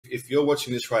if you're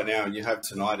watching this right now and you have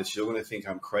tinnitus, you're going to think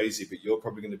I'm crazy, but you're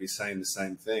probably going to be saying the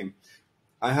same thing.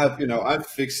 I've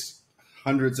fixed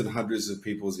hundreds and hundreds of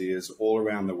people's ears all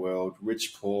around the world,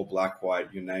 rich, poor, black, white,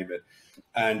 you name it.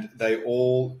 And they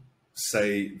all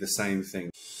say the same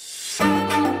thing.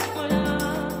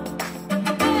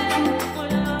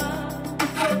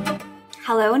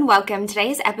 Hello and welcome.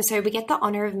 Today's episode, we get the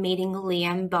honor of meeting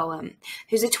Liam Boehm,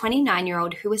 who's a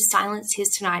 29-year-old who has silenced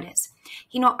his tinnitus.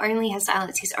 He not only has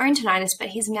silenced his own tinnitus, but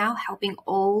he's now helping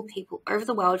all people over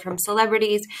the world, from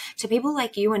celebrities to people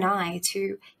like you and I,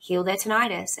 to heal their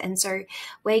tinnitus. And so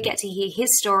we get to hear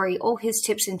his story, all his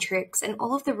tips and tricks, and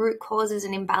all of the root causes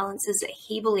and imbalances that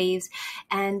he believes,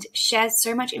 and shares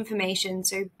so much information.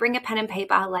 So bring a pen and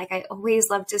paper, like I always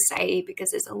love to say,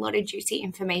 because there's a lot of juicy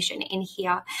information in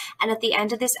here. And at the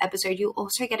end of this episode, you'll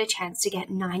also get a chance to get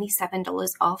 $97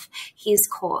 off his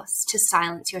course to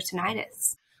silence your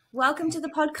tinnitus. Welcome to the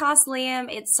podcast,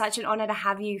 Liam. It's such an honor to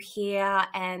have you here,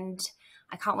 and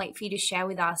I can't wait for you to share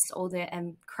with us all the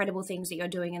incredible things that you're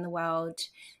doing in the world.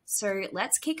 So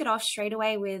let's kick it off straight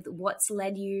away with what's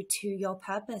led you to your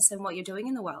purpose and what you're doing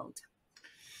in the world.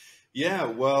 Yeah,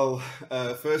 well,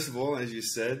 first of all, as you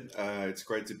said, it's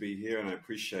great to be here and I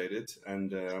appreciate it.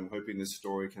 And I'm hoping this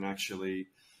story can actually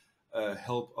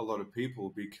help a lot of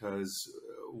people, because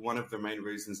one of the main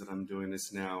reasons that I'm doing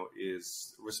this now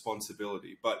is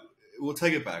responsibility. But we'll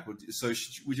take it back. So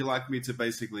would you like me to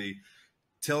basically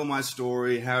tell my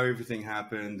story, how everything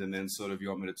happened, and then sort of you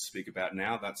want me to speak about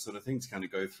now, that sort of thing, to kind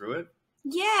of go through it?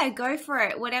 Yeah, go for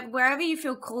it. Wherever you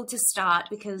feel called to start,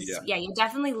 because you're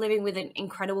definitely living with an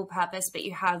incredible purpose, but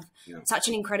you have such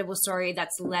an incredible story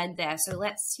that's led there. So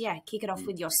let's kick it off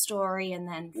with your story, and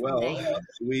then from there.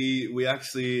 we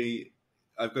actually,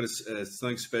 I've got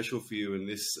something special for you in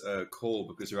this call,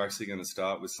 because we're actually going to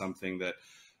start with something that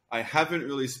I haven't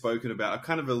really spoken about. I've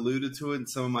kind of alluded to it in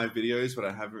some of my videos, but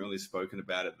I haven't really spoken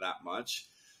about it that much.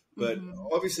 But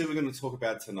obviously we're going to talk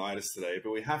about tinnitus today, but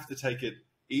we have to take it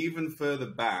even further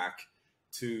back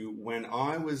to when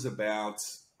I was about,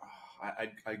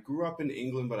 I grew up in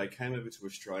England, but I came over to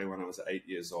Australia when I was 8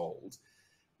 years old.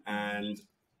 And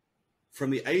from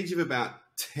the age of about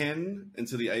 10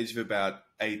 until the age of about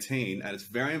 18, and it's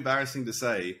very embarrassing to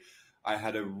say, I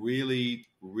had a really,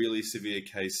 really severe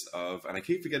case of, and I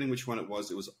keep forgetting which one it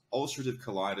was ulcerative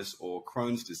colitis or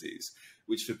Crohn's disease,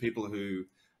 which for people who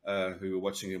are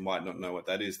watching who might not know what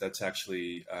that is, that's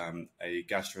actually a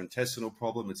gastrointestinal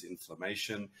problem. It's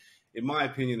inflammation. In my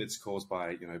opinion, it's caused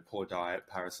by, poor diet,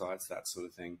 parasites, that sort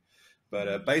of thing.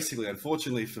 But basically,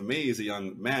 unfortunately for me as a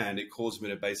young man, it caused me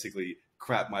to basically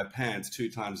crap my pants 2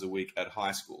 times a week at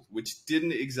high school, which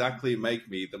didn't exactly make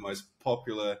me the most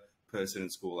popular person in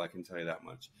school, I can tell you that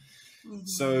much.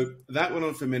 So that went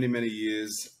on for many, many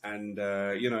years. And,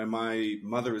 my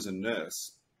mother is a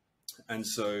nurse. And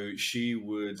so she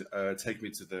would take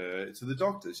me to the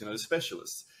doctors, the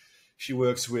specialists. She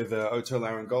works with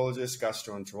otolaryngologists,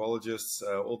 gastroenterologists,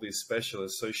 all these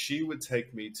specialists. So she would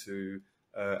take me to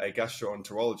a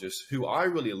gastroenterologist who I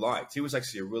really liked. He was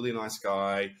actually a really nice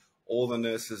guy. All the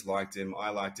nurses liked him. I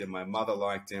liked him. My mother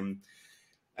liked him.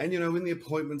 And, in the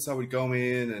appointments, I would go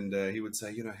in and he would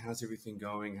say, how's everything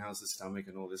going? How's the stomach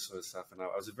and all this sort of stuff? And I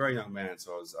was a very young man,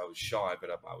 so I was shy, but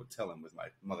I would tell him with my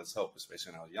mother's help,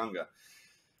 especially when I was younger.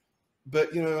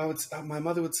 But, my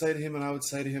mother would say to him, and I would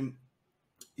say to him,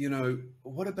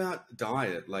 what about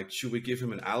diet? Like, should we give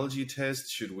him an allergy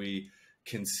test? Should we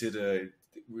consider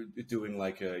doing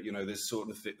there's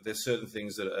certain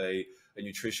things that a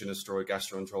nutritionist or a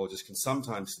gastroenterologist can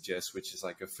sometimes suggest, which is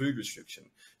like a food restriction.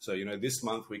 So, this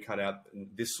month we cut out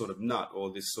this sort of nut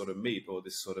or this sort of meat or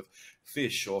this sort of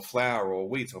fish or flour or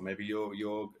wheat, or maybe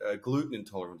you're gluten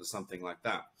intolerant or something like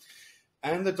that.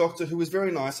 And the doctor, who was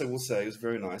very nice, I will say, was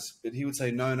very nice, but he would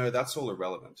say, no, that's all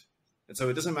irrelevant. And so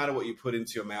it doesn't matter what you put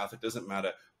into your mouth. It doesn't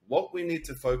matter. What we need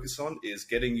to focus on is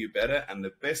getting you better. And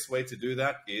the best way to do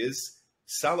that is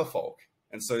Salifolk.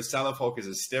 And so Salifolk is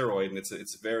a steroid, and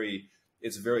it's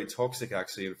very toxic,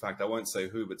 actually. In fact, I won't say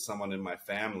who, but someone in my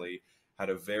family had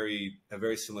a very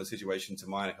similar situation to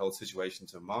mine, a health situation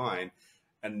to mine.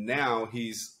 And now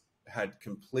he's had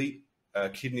complete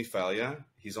kidney failure.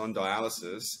 He's on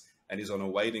dialysis, and he's on a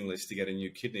waiting list to get a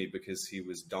new kidney because he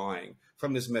was dying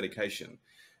from this medication.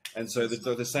 And so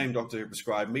the same doctor who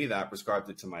prescribed me that prescribed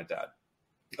it to my dad.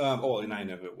 I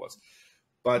know who it was.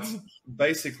 But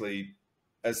basically,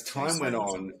 as time went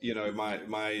on, he's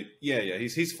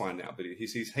fine now, but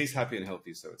he's happy and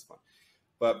healthy, so it's fine.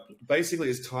 But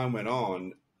basically, as time went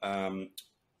on,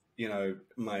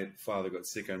 my father got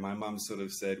sicker, and my mum sort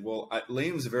of said, well,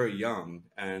 Liam's very young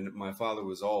and my father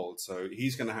was old, so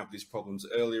he's going to have these problems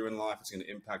earlier in life. It's going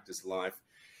to impact his life.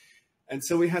 And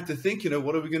so we had to think,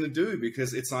 what are we going to do?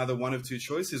 Because it's either one of two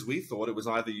choices. We thought it was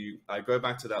either I go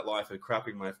back to that life of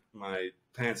crapping my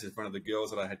pants in front of the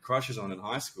girls that I had crushes on in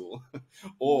high school,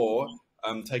 or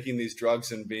taking these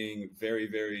drugs and being very,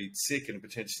 very sick and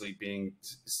potentially being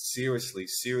seriously,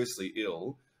 seriously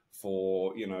ill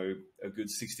for, a good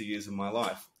 60 years of my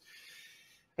life.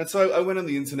 And so I went on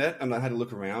the internet and I had a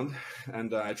look around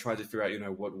and I tried to figure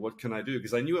out, what can I do?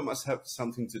 Because I knew it must have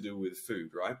something to do with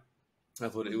food, right? I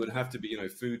thought it would have to be,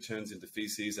 food turns into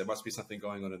feces. There must be something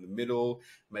going on in the middle.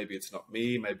 Maybe it's not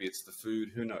me. Maybe it's the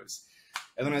food. Who knows?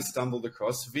 And then I stumbled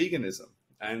across veganism.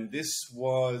 And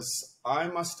I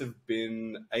must have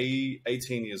been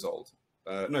 18 years old.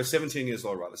 17 years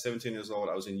old, rather. 17 years old.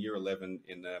 I was in year 11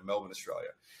 in Melbourne, Australia.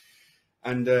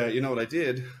 And you know what I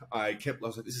did? I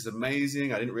was like, this is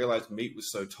amazing. I didn't realize meat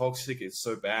was so toxic. It's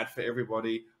so bad for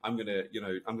everybody. I'm going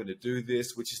to do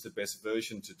this. Which is the best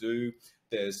version to do?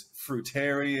 There's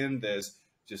fruitarian. There's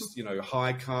just,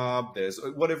 high carb. There's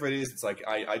whatever it is. It's like,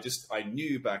 I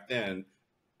knew back then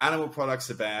animal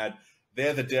products are bad.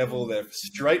 They're the devil. They're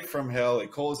straight from hell.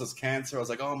 It causes cancer. I was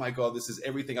like, oh my God, this is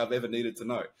everything I've ever needed to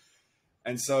know.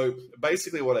 And so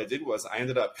basically what I did was I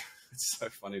ended up, it's so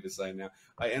funny to say now,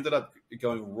 I ended up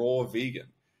going raw vegan.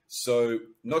 So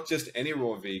not just any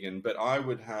raw vegan, but I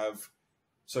would have,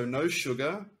 so no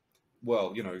sugar,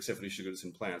 well, except for the sugar that's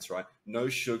in plants, right? No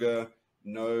sugar,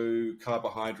 no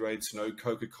carbohydrates, no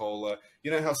Coca-Cola.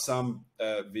 You know how some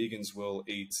vegans will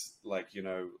eat like,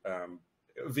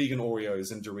 vegan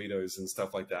Oreos and Doritos and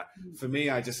stuff like that. For me,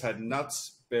 I just had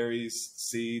nuts, berries,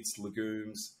 seeds,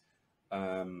 legumes.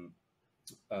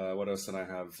 What else did I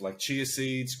have? Like chia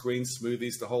seeds, green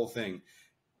smoothies, the whole thing.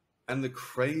 And the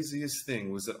craziest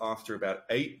thing was that after about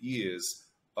 8 years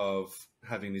of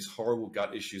having these horrible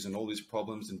gut issues and all these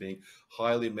problems and being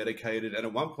highly medicated, and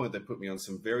at one point they put me on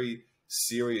some very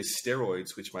serious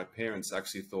steroids, which my parents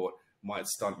actually thought might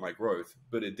stunt my growth,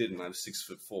 but it didn't. I was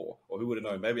 6'4", or who would have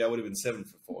known? Maybe I would have been 7'4".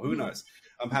 Who knows?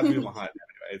 I'm happy with my height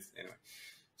anyway.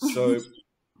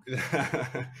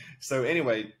 So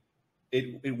anyway,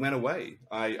 it went away.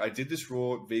 I did this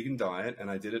raw vegan diet,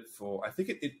 and I did it for, I think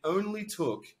it only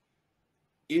took,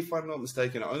 if I'm not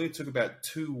mistaken, it only took about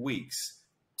 2 weeks.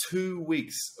 2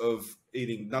 weeks of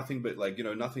eating nothing but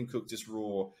nothing cooked, just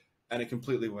raw, and it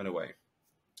completely went away.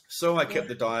 So I kept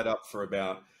the diet up for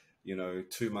about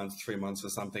 2 months, 3 months or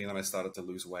something. And then I started to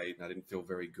lose weight and I didn't feel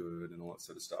very good and all that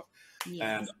sort of stuff. Yes.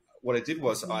 And what I did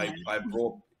was I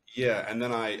brought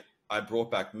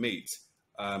back meat.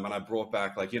 And I brought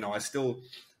back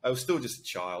I was still just a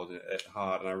child at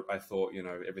heart. And I thought,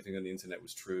 everything on the internet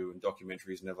was true and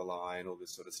documentaries never lie and all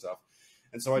this sort of stuff.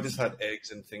 And so I just had eggs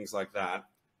and things like that.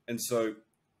 And so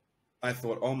I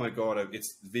thought, oh my God,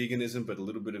 it's veganism, but a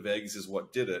little bit of eggs is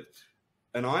what did it.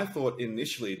 And I thought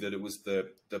initially that it was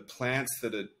the plants,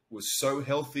 that it was so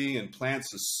healthy and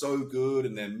plants are so good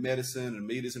and they're medicine and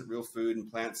meat isn't real food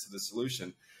and plants are the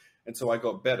solution. And so I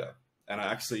got better and I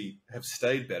actually have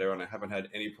stayed better and I haven't had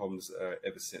any problems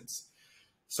ever since.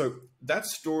 So that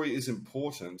story is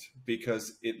important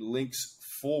because it links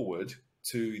forward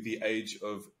to the age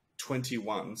of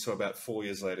 21. So about 4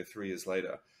 years later, 3 years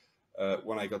later,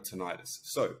 when I got tinnitus.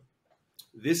 So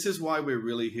this is why we're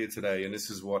really here today, and this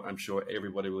is what I'm sure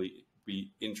everybody will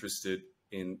be interested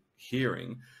in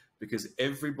hearing, because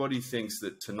everybody thinks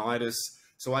that tinnitus,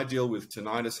 so I deal with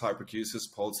tinnitus, hyperacusis,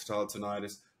 pulsatile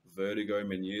tinnitus, vertigo,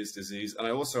 Meniere's disease, and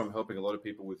I also am helping a lot of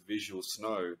people with visual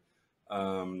snow,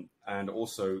 and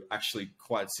also actually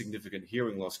quite significant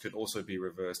hearing loss could also be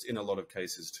reversed in a lot of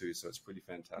cases too, so it's pretty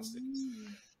fantastic.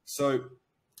 So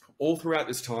all throughout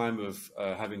this time of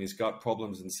having these gut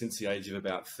problems, and since the age of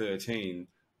about 13,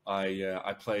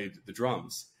 I played the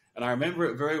drums. And I remember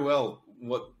it very well,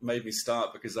 what made me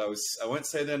start, because I won't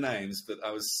say their names, but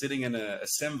I was sitting in an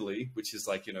assembly, which is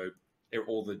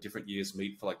all the different years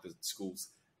meet for the schools,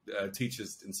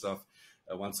 teachers and stuff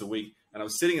once a week. And I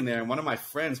was sitting in there, and one of my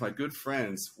friends, my good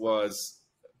friends, was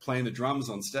playing the drums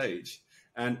on stage.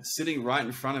 And sitting right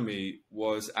in front of me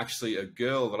was actually a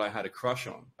girl that I had a crush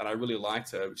on. And I really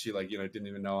liked her. But she didn't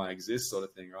even know I exist, sort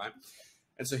of thing, right?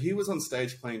 And so he was on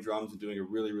stage playing drums and doing a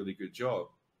really, really good job.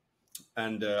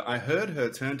 And I heard her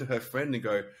turn to her friend and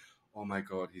go, oh my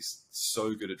God, he's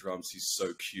so good at drums. He's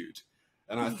so cute.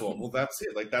 And I thought, well, that's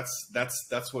it.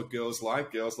 That's what girls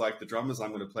like. Girls like the drummers. I'm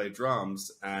going to play drums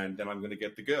and then I'm going to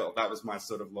get the girl. That was my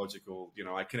sort of logical,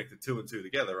 I connected two and two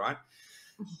together, right?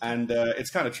 And it's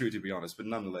kind of true, to be honest, but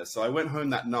nonetheless. So I went home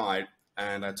that night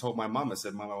and I told my mum, I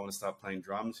said, Mum, I want to start playing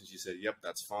drums. And she said, yep,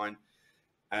 that's fine.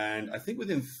 And I think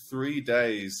within 3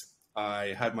 days,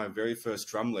 I had my very first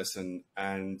drum lesson,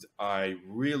 and I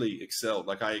really excelled.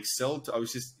 Like I excelled. I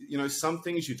was just, some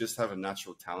things you just have a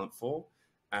natural talent for.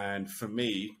 And for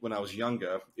me, when I was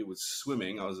younger, it was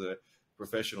swimming. I was a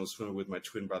professional swimmer with my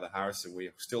twin brother Harrison. We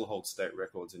still hold state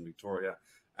records in Victoria,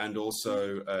 and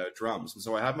also drums. And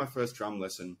so I had my first drum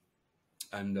lesson,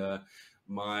 and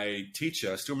my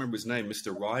teacher, I still remember his name,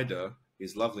 Mr. Ryder.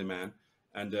 He's a lovely man.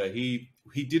 And he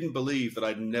didn't believe that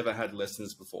I'd never had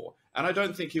lessons before. And I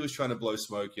don't think he was trying to blow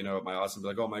smoke, at my ass and be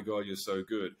like, oh my God, you're so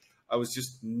good. I was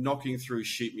just knocking through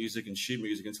sheet music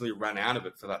until he ran out of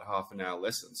it for that half an hour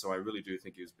lesson. So I really do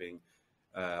think he was being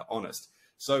honest.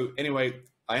 So anyway,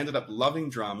 I ended up loving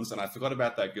drums, and I forgot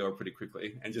about that girl pretty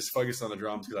quickly and just focused on the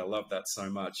drums because I loved that so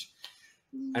much.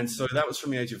 And so that was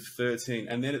from the age of 13.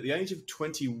 And then at the age of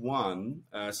 21,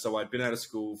 so I'd been out of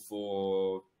school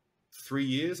for 3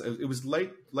 years. It was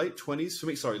late 20s for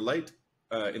me. Sorry, late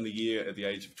in the year at the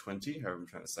age of 20. However, I'm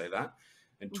trying to say that.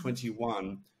 And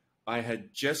 21, I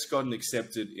had just gotten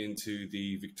accepted into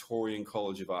the Victorian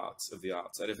College of the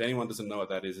Arts. And if anyone doesn't know what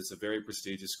that is, it's a very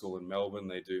prestigious school in Melbourne.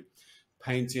 They do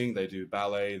painting, they do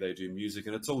ballet, they do music,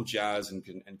 and it's all jazz and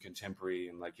contemporary,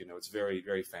 and it's very,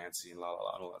 very fancy and la la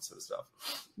la and all that sort of stuff.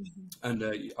 And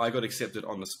I got accepted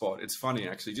on the spot. It's funny,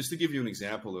 actually, just to give you an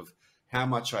example of how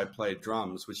much I played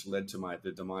drums, which led to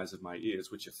the demise of my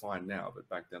ears, which are fine now, but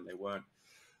back then they weren't.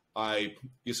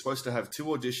 You're supposed to have 2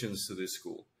 auditions to this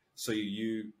school. So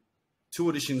you 2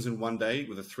 auditions in one day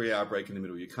with a 3-hour break in the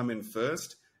middle. You come in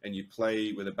first and you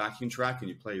play with a backing track and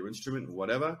you play your instrument and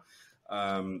whatever.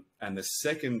 And the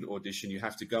second audition, you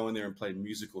have to go in there and play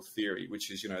musical theory,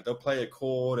 which is, they'll play a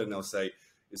chord and they'll say,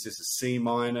 is this a C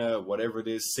minor, whatever it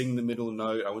is, sing the middle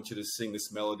note. I want you to sing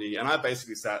this melody. And I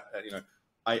basically sat,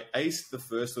 I aced the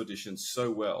first audition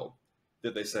so well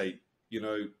that they say,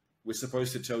 we're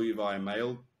supposed to tell you via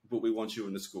mail, but we want you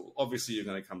in the school. Obviously, you're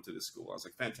going to come to this school. I was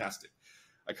like, fantastic.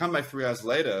 I come back 3 hours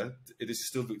later. It is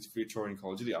still Victorian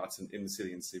College of the Arts in the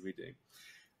city in CBD.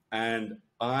 And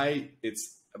I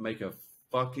make a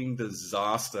fucking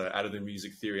disaster out of the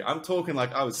music theory. I'm talking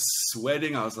like I was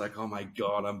sweating. I was like, oh my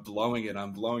God, I'm blowing it.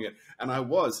 And I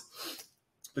was,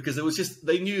 because it was just,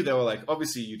 they were like,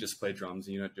 obviously you just play drums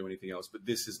and you don't do anything else, but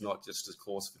this is not just a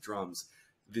course for drums.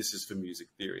 This is for music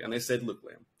theory. And they said, look,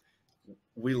 Liam,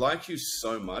 we like you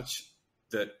so much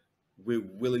that we're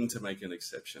willing to make an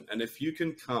exception. And if you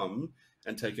can come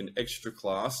and take an extra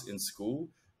class in school,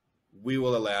 we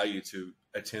will allow you to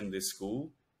attend this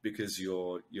school because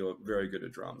you're very good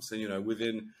at drums.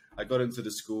 And, I got into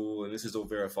the school, and this is all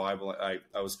verifiable. I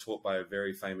was taught by a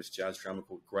very famous jazz drummer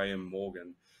called Graham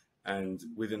Morgan. And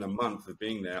within a month of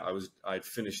being there, I'd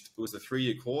finished, it was a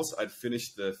 3-year course. I'd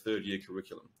finished the 3rd year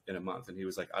curriculum in a month. And he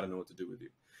was like, I don't know what to do with you.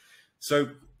 So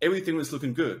everything was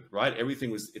looking good, right?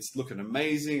 It's looking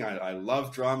amazing. I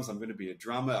love drums. I'm going to be a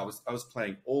drummer. I was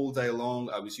playing all day long.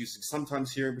 I was using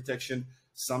sometimes hearing protection,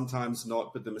 sometimes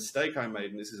not. But the mistake I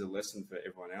made, and this is a lesson for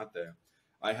everyone out there,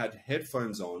 I had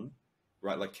headphones on,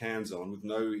 right, like cans on with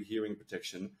no hearing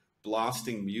protection,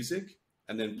 blasting music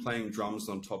and then playing drums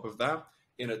on top of that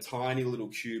in a tiny little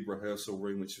cube rehearsal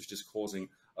room, which was just causing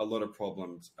a lot of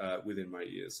problems within my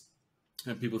ears.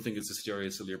 And people think it's a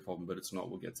stereocilia problem, but it's not.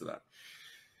 We'll get to that.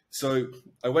 So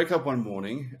I wake up one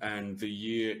morning and the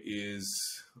year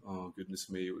is, oh goodness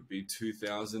me, it would be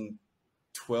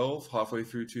 2012, halfway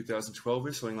through 2012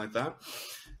 or something like that.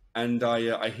 And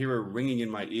I hear a ringing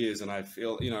in my ears and I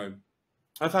feel,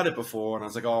 I've had it before, and I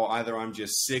was like, oh, either I'm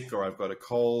just sick or I've got a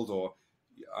cold or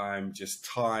I'm just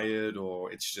tired,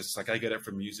 or it's just like I get it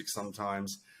from music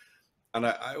sometimes. And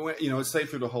I went, it stayed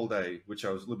through the whole day, which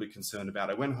I was a little bit concerned about.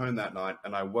 I went home that night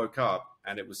and I woke up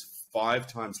and it was 5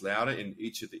 times louder in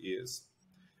each of the ears.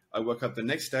 I woke up the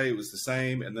next day, it was the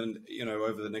same. And then,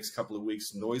 over the next couple of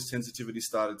weeks, noise sensitivity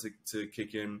started to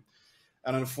kick in.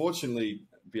 And unfortunately,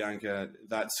 Bianca,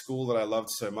 that school that I loved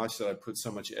so much, that I put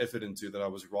so much effort into, that I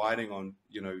was riding on,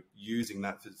 using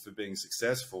that for being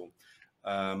successful,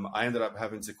 I ended up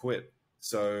having to quit.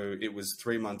 So it was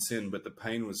 3 months in, but the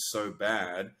pain was so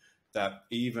bad that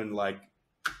even like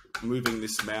moving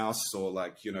this mouse or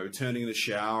like, turning the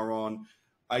shower on,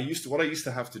 what I used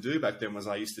to have to do back then was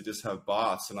I used to just have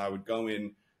baths, and I would go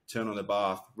in, turn on the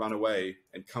bath, run away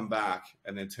and come back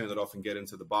and then turn it off and get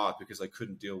into the bath because I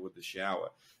couldn't deal with the shower.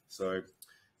 So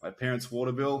my parents'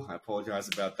 water bill, I apologize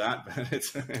about that, but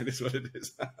it is what it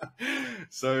is.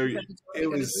 So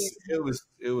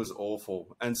it was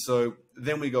awful. And so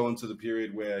then we go into the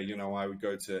period where, I would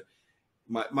go to,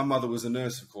 my mother was a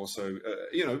nurse, of course. So,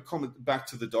 back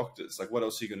to the doctors, like, what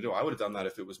else are you going to do? I would have done that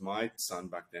if it was my son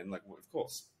back then. Like, well, of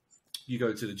course, You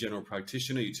go to the general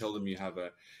practitioner, you tell them you have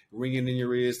a ringing in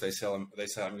your ears. They say, I'm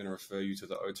going to refer you to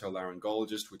the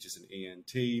otolaryngologist, which is an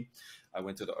ENT. I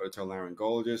went to the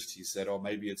otolaryngologist. He said, oh,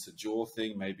 maybe it's a jaw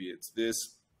thing. Maybe it's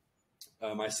this.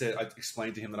 I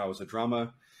explained to him that I was a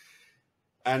drummer.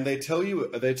 And they tell you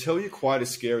quite a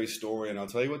scary story. And I'll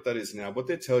tell you what that is now. What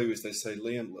they tell you is they say,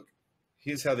 Liam, look,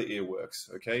 here's how the ear works.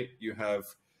 Okay. You have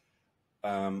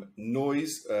sound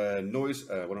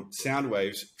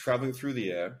waves traveling through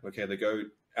the air. Okay, they go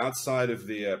outside of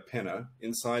the pinna,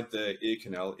 inside the ear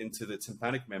canal, into the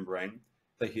tympanic membrane.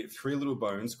 They hit three little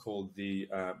bones called the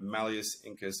malleus,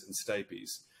 incus, and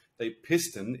stapes. They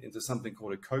piston into something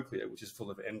called a cochlea, which is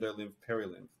full of endolymph,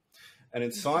 perilymph. And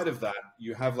inside of that,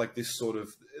 you have like this sort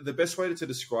of, the best way to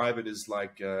describe it is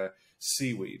like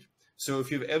seaweed. So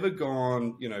if you've ever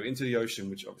gone, into the ocean,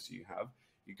 which obviously you have,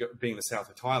 you go, being the south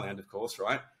of Thailand, of course,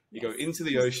 right? You go into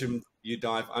the ocean, you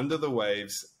dive under the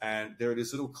waves, and there are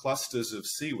these little clusters of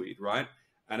seaweed, right?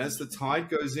 And as the tide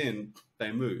goes in,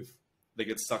 they move. They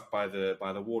get sucked by the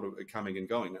water coming and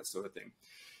going, that sort of thing.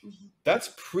 Mm-hmm. That's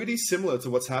pretty similar to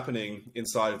what's happening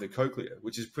inside of the cochlea,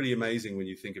 which is pretty amazing when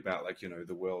you think about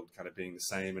the world kind of being the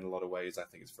same in a lot of ways. I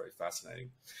think it's very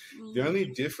fascinating. Mm-hmm. The only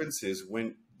difference is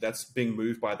when that's being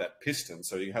moved by that piston.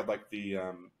 So you have like the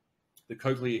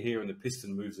cochlea here and the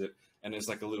piston moves it. And there's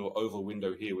like a little oval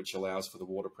window here, which allows for the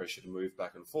water pressure to move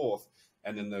back and forth.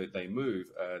 And then they move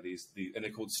and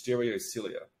they're called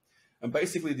stereocilia. And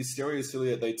basically the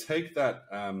stereocilia, they take that,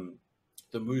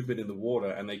 the movement in the water,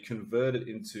 and they convert it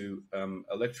into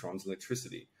electrons,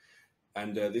 electricity.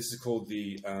 And this is called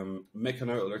the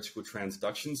mechano-electrical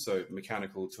transduction, so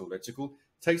mechanical to electrical.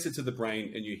 Takes it to the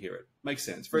brain and you hear it. Makes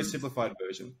sense. Very simplified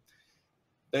version.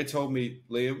 They told me,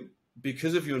 Liam,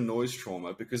 because of your noise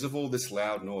trauma, because of all this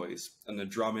loud noise and the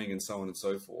drumming and so on and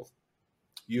so forth,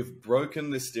 you've broken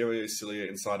the stereocilia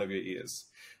inside of your ears.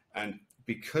 And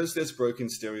because there's broken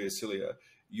stereocilia,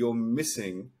 you're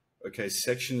missing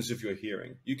sections of your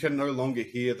hearing. You can no longer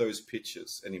hear those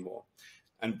pitches anymore.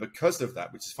 And because of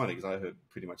that, which is funny because I heard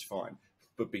pretty much fine,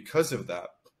 but because of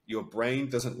that, your brain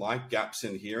doesn't like gaps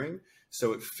in hearing,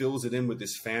 so it fills it in with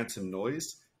this phantom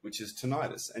noise, which is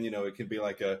tinnitus. And, it can be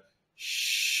like a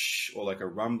shh, or like a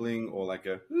rumbling, or like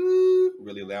a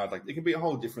really loud. Like it can be a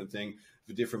whole different thing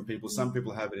for different people. Some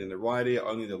people have it in the right ear,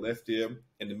 only the left ear,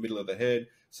 in the middle of the head.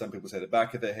 Some people say the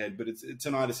back of their head, but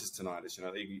tinnitus is tinnitus.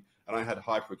 And I had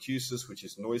hyperacusis, which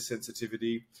is noise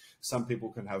sensitivity. Some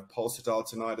people can have pulsatile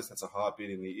tinnitus, that's a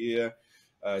heartbeat in the ear.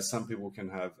 Some people can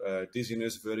have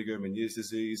dizziness, vertigo, Meniere's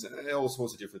disease, and all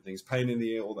sorts of different things, pain in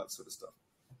the ear, all that sort of stuff.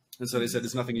 And so they said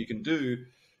there's nothing you can do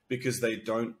because they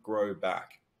don't grow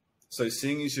back. So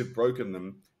seeing as you've broken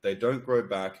them, they don't grow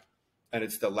back, and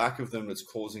it's the lack of them that's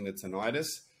causing the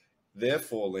tinnitus.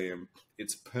 Therefore, Liam,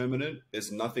 it's permanent.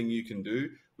 There's nothing you can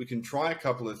do. We can try a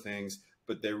couple of things,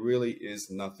 but there really is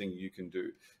nothing you can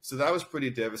do. So that was pretty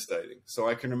devastating. So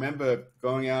I can remember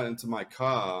going out into my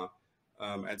car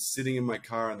and sitting in my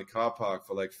car in the car park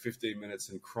for like 15 minutes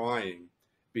and crying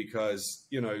because,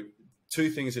 two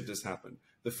things had just happened.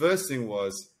 The first thing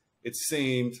was it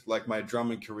seemed like my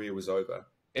drumming career was over.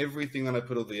 Everything that I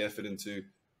put all the effort into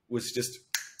was just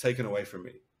taken away from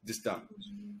me, just done.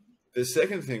 Mm-hmm. The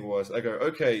second thing was I go,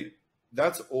 okay,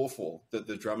 that's awful that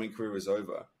the drumming career is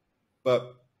over,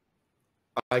 but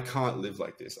I can't live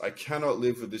like this. I cannot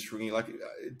live with this ringing. Like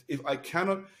if I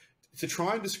cannot, to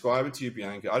try and describe it to you,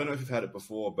 Bianca, I don't know if you've had it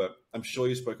before, but I'm sure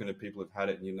you've spoken to people who've had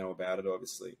it and you know about it,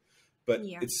 obviously. But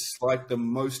It's like the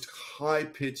most high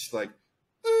pitched, like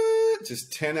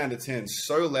just 10 out of 10,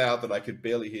 so loud that I could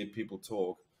barely hear people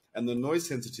talk. And the noise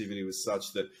sensitivity was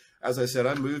such that, as I said,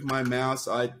 I move my mouse.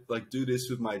 I do this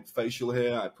with my facial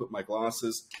hair. I put my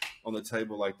glasses on the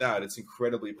table like that. It's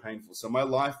incredibly painful. So my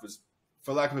life was,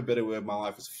 for lack of a better word, my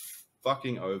life was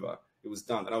fucking over. It was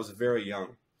done. And I was very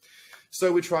young.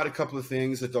 So we tried a couple of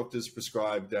things. The doctors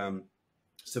prescribed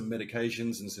some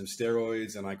medications and some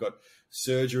steroids. And I got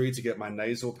surgery to get my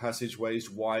nasal passageways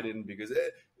widened because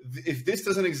if this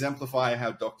doesn't exemplify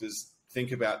how doctors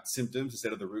think about symptoms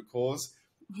instead of the root cause,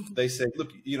 they said, look,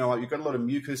 you've got a lot of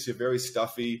mucus, you're very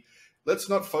stuffy. Let's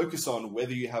not focus on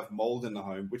whether you have mold in the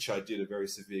home, which I did, a very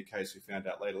severe case we found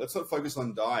out later. Let's not focus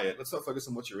on diet. Let's not focus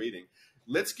on what you're eating.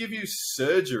 Let's give you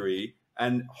surgery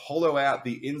and hollow out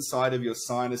the inside of your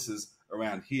sinuses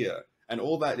around here. And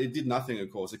all that, it did nothing, of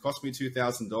course. It cost me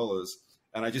 $2,000,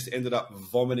 and I just ended up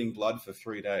vomiting blood for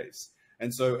 3 days.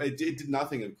 And so it did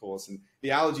nothing, of course. And the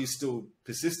allergies still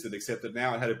persisted, except that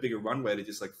now it had a bigger runway to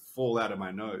just like fall out of my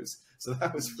nose. So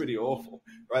that was pretty awful,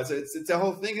 right? So it's a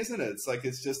whole thing, isn't it? It's like,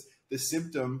 it's just the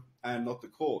symptom and not the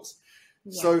cause.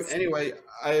 Yes. So anyway,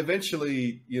 I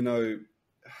eventually,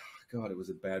 God, it was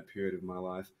a bad period of my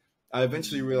life. I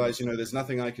eventually realized, you know, there's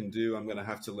nothing I can do. I'm going to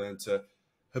have to learn to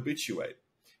habituate,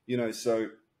 you know, so,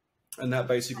 and that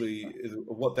basically is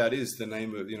what that is. The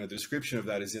name of, you know, the description of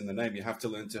that is in the name. You have to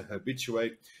learn to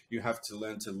habituate. You have to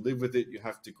learn to live with it. You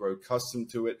have to grow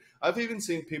accustomed to it. I've even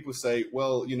seen people say,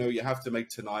 well, you know, you have to make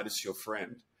tinnitus your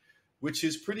friend, which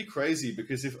is pretty crazy,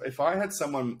 because if I had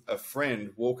someone, a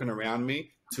friend walking around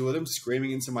me, two of them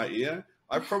screaming into my ear,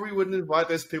 I probably wouldn't invite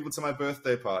those people to my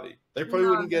birthday party. They probably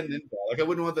wouldn't get an invite. Like, I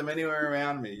wouldn't want them anywhere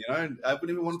around me, you know? I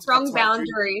wouldn't even want to Strong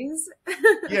boundaries.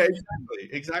 Yeah,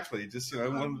 exactly. Just, you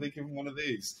know, one of one of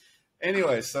these.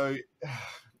 Anyway, so,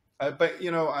 but,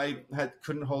 you know,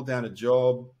 couldn't hold down a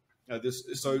job.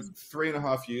 So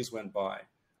 3.5 years went by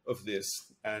of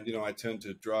this. And, you know, I turned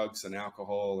to drugs and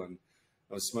alcohol, and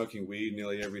I was smoking weed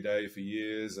nearly every day for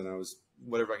years, and I was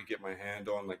whatever I could get my hand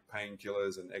on, like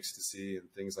painkillers and ecstasy and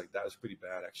things like that. It was pretty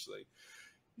bad, actually.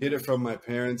 Hid it from my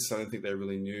parents. I don't think they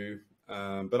really knew,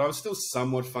 but I was still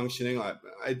somewhat functioning.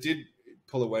 I did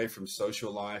pull away from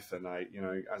social life, and I, you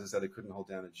know, as I said, I couldn't hold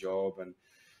down a job and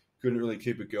couldn't really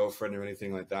keep a girlfriend or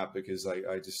anything like that, because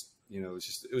I just, you know,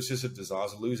 it was just a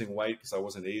disaster. Losing weight because I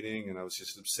wasn't eating, and I was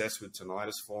just obsessed with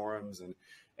tinnitus forums. And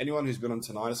anyone who's been on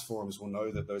tinnitus forums will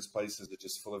know that those places are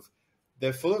just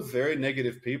they're full of very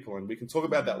negative people, and we can talk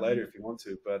about that later if you want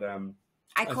to. But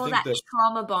I call that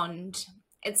trauma bond.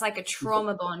 It's like a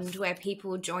trauma bond where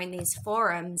people join these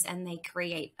forums and they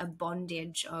create a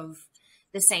bondage of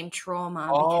the same trauma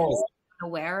because they're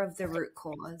aware of the root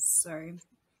cause. So,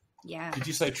 yeah. Did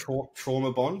you say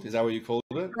trauma bond? Is that what you called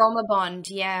it? Trauma bond,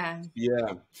 yeah.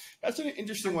 Yeah. That's an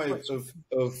interesting way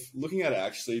of looking at it,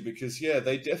 actually, because, yeah,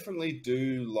 they definitely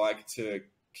do like to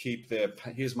keep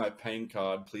here's my pain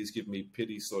card, please give me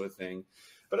pity sort of thing.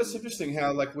 But it's interesting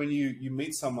how, like, when you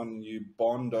meet someone and you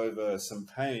bond over some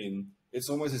pain, it's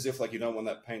almost as if, like, you don't want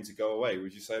that pain to go away.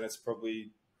 Would you say that's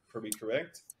probably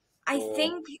correct? I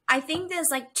think there's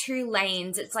like two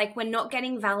lanes. It's like we're not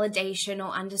getting validation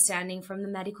or understanding from the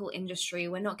medical industry.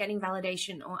 We're not getting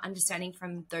validation or understanding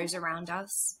from those around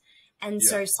us. And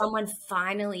so someone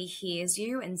finally hears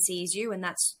you and sees you, and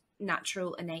that's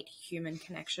natural, innate human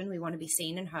connection. We want to be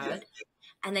seen and heard.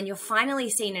 And then you're finally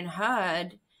seen and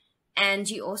heard, and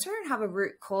you also don't have a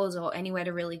root cause or anywhere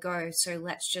to really go. So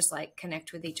let's just like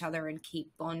connect with each other and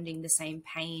keep bonding the same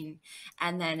pain.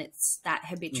 And then it's that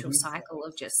habitual cycle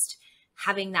of just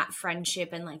having that friendship,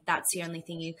 and like that's the only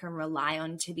thing you can rely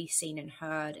on to be seen and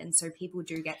heard. And so people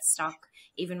do get stuck,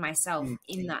 even myself,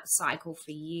 in that cycle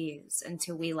for years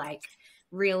until we like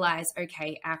realize,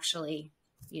 okay, actually,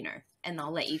 you know, and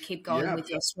I'll let you keep going with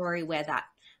your story where that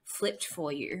flipped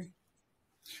for you.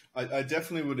 I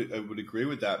definitely would agree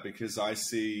with that, because I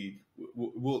see.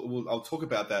 I'll talk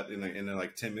about that in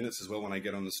like 10 minutes as well when I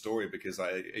get on the story, because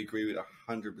I agree with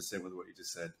 100% with what you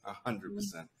just said.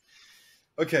 100%.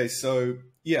 Okay, so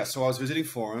so I was visiting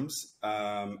forums,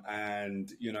 and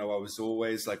you know, I was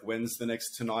always like, when's the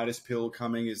next tinnitus pill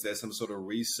coming? Is there some sort of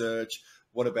research?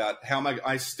 What about how am I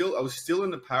was still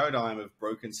in the paradigm of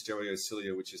broken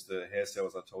stereocilia, which is the hair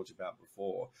cells I told you about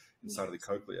before inside of the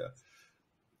cochlea.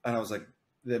 And I was like,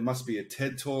 there must be a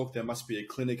TED talk. There must be a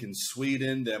clinic in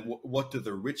Sweden. Then what do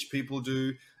the rich people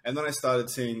do? And then I started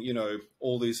seeing, you know,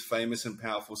 all these famous and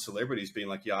powerful celebrities being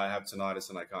like, yeah, I have tinnitus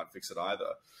and I can't fix it either.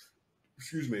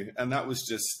 Excuse me. And that was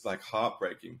just like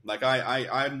heartbreaking. Like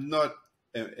I'm not,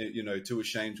 you know, too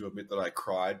ashamed to admit that I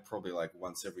cried probably like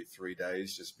once every 3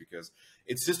 days, just because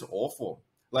it's just awful.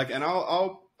 Like, and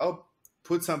I'll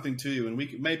put something to you, and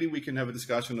maybe we can have a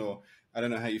discussion, or I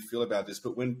don't know how you feel about this,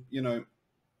 but when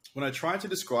I try to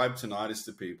describe tinnitus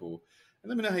to people, and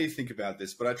let me know how you think about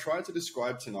this, but I try to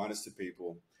describe tinnitus to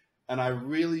people, and I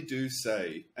really do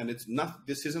say, and it's not,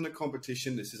 this isn't a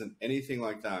competition, this isn't anything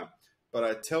like that, but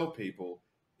I tell people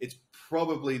it's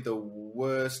probably the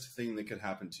worst thing that could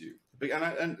happen to you.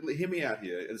 And hear me out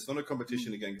here. It's not a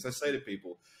competition again, because I say to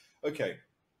people, okay,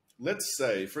 let's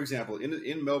say, for example,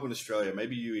 in Melbourne, Australia,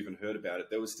 maybe you even heard about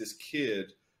it, there was this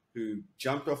kid who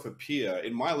jumped off a pier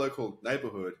in my local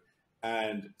neighborhood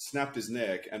and snapped his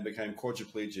neck and became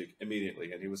quadriplegic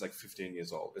immediately. And he was like 15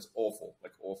 years old. It's awful,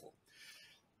 like awful.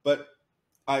 But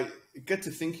I get to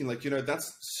thinking, like, you know,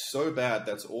 that's so bad,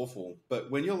 that's awful.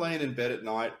 But when you're laying in bed at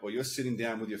night, or you're sitting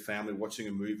down with your family watching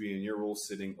a movie and you're all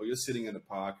sitting, or you're sitting in a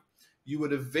park, you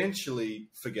would eventually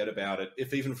forget about it,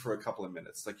 if even for a couple of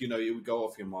minutes. Like, you know, it would go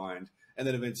off your mind, and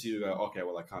then eventually you go, okay,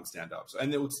 well, I can't stand up. So,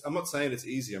 and I'm not saying it's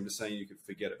easy. I'm just saying you could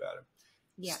forget about it.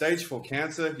 Yeah. Stage 4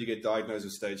 cancer, you get diagnosed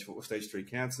with stage 3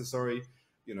 cancer,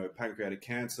 you know, pancreatic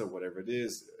cancer, whatever it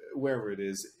is, wherever it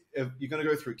is. If you're going to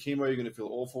go through chemo, you're going to feel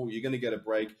awful. You're going to get a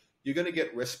break. you're going to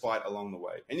get respite along the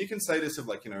way. And you can say this of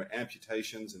like,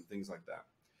 amputations and things like that.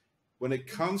 When it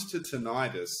comes to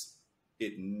tinnitus,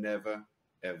 it never,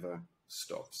 ever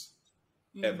stops.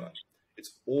 Ever.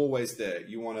 It's always there.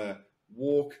 You want to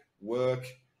walk, work,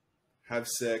 have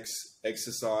sex,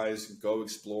 exercise, go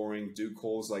exploring, do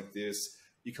calls like this.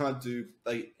 You can't do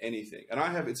like anything. And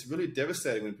it's really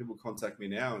devastating when people contact me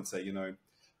now and say,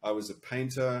 I was a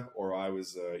painter, or I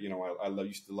was, I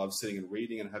used to love sitting and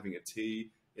reading and having a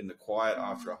tea in the quiet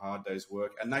after a hard day's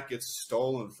work, and that gets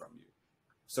stolen from you.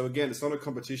 So again, it's not a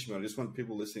competition. I just want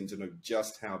people listening to know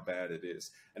just how bad it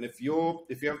is. And if you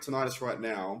have tinnitus right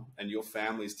now and your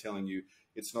family is telling you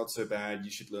it's not so bad,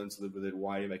 you should learn to live with it,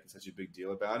 why are you making such a big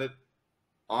deal about it?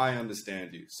 I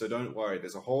understand you. So don't worry.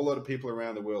 There's a whole lot of people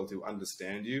around the world who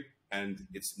understand you, and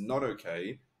it's not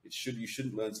okay. You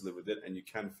shouldn't learn to live with it, and you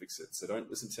can fix it. So don't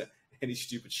listen to any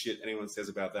stupid shit anyone says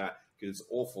about that, because it's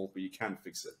awful, but you can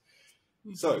fix it.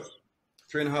 So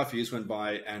 3.5 years went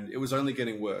by, and it was only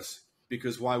getting worse.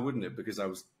 Because why wouldn't it? Because I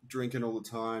was drinking all the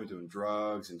time, doing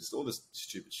drugs, and just all this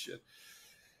stupid shit.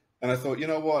 And I thought, you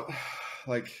know what?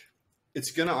 Like,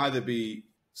 it's going to either be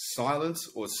silence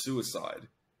or suicide.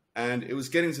 And it was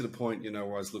getting to the point, where I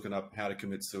was looking up how to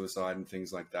commit suicide and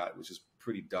things like that, which is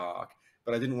pretty dark.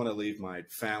 But I didn't want to leave my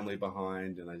family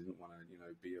behind, and I didn't want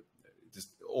to, be just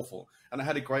awful. And I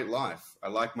had a great life. I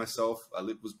like myself.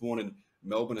 Was born in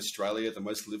Melbourne, Australia, the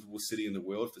most livable city in the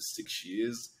world, for 6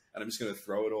 years. And I'm just going to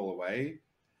throw it all away.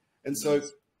 And so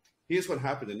here's what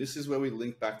happened. And this is where we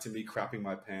link back to me crapping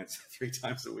my pants 3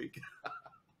 times a week.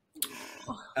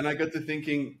 And I got to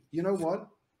thinking, you know what?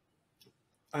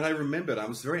 And I remembered, I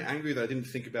was very angry that I didn't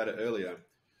think about it earlier.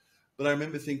 But I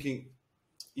remember thinking,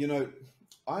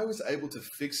 I was able to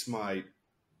fix my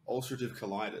ulcerative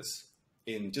colitis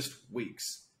in just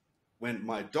weeks when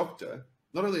my doctor,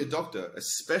 not only a doctor, a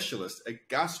specialist, a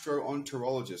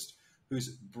gastroenterologist, whose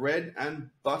bread and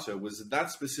butter was that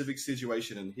specific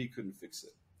situation, and he couldn't fix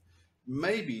it.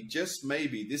 Maybe, just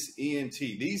maybe, these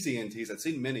ENTs, I've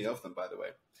seen many of them, by the way,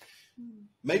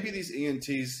 maybe these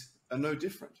ENTs are no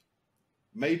different.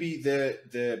 Maybe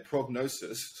their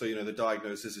prognosis, so, the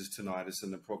diagnosis is tinnitus,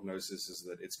 and the prognosis is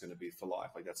that it's going to be for life.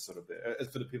 Like, that's sort of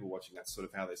for the people watching, that's sort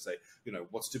of how they say,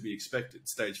 what's to be expected.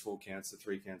 Stage 4 cancer,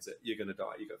 3 cancer, you're going to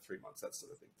die. You got 3 months, that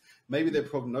sort of thing. Maybe their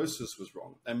prognosis was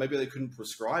wrong, and maybe they couldn't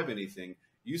prescribe anything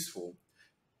useful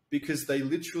because they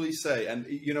literally say, and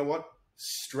you know what?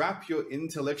 Strap your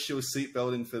intellectual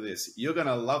seatbelt in for this. You're going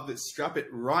to love this. Strap it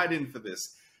right in for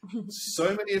this.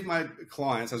 So many of my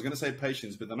clients, I was going to say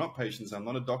patients, but they're not patients. I'm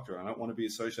not a doctor. I don't want to be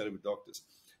associated with doctors.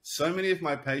 So many of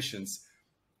my patients,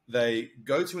 they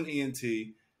go to an ENT,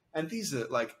 and these are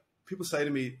like, people say to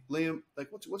me, Liam, like,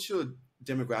 what's your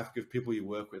demographic of people you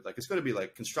work with? Like, it's got to be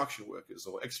like construction workers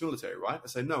or ex-military, right? I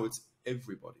say, no, it's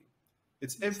everybody.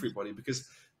 It's everybody, because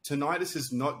tinnitus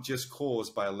is not just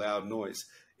caused by a loud noise.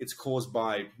 It's caused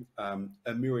by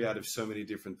a myriad of so many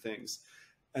different things.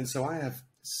 And so I have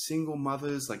single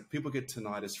mothers, like, people get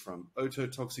tinnitus from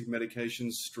ototoxic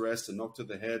medications, stress, a knock to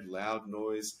the head, loud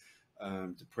noise,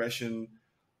 depression,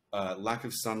 lack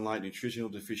of sunlight, nutritional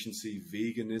deficiency,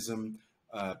 veganism.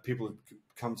 People have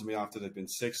come to me after they've been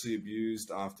sexually abused,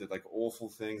 after like awful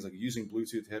things, like using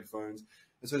Bluetooth headphones.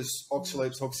 And so there's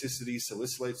oxalate toxicity,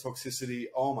 salicylate toxicity.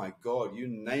 Oh my God, you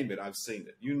name it, I've seen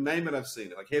it. You name it, I've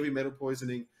seen it. Like heavy metal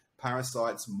poisoning,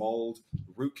 parasites, mold,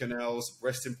 root canals,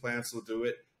 breast implants will do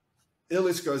it. The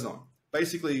list goes on.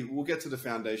 Basically, we'll get to the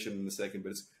foundation in a second, but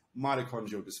it's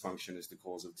mitochondrial dysfunction is the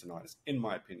cause of tinnitus, in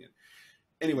my opinion.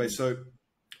 Anyway, so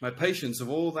my patients of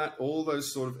all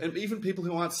those sort of, and even people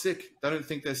who aren't sick, they don't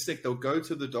think they're sick. They'll go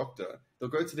to the doctor, they'll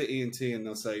go to the ENT, and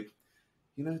they'll say,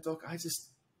 doc,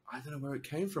 I don't know where it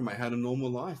came from. I had a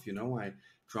normal life. I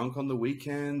drunk on the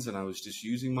weekends, and I was just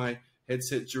using my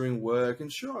headset during work. And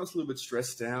sure, I was a little bit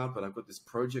stressed out, but I've got this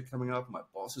project coming up. My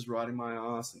boss is riding my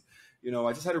ass, and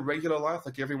I just had a regular life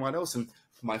like everyone else. And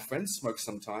my friends smoke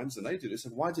sometimes, and they do this.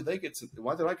 And why did I get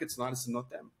tinnitus and not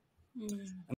them? And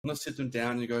I'll sit them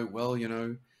down and you go, well,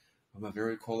 I'm a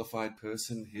very qualified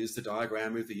person. Here's the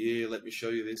diagram of the year. Let me show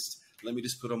you this. Let me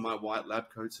just put on my white lab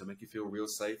coat to make you feel real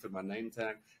safe, and my name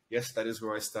tag. Yes, that is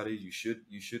where I studied. You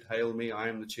should hail me. I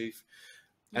am the chief.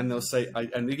 And they'll say,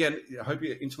 and again, I hope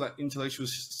your intellectual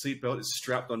seatbelt is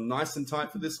strapped on nice and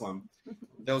tight for this one.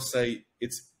 They'll say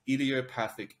it's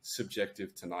idiopathic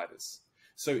subjective tinnitus.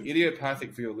 So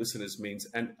idiopathic, for your listeners, means,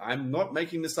 and I'm not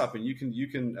making this up, and you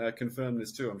can confirm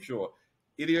this too, I'm sure.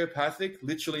 Idiopathic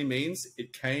literally means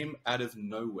it came out of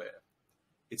nowhere.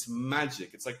 It's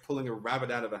magic. It's like pulling a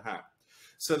rabbit out of a hat.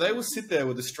 So they will sit there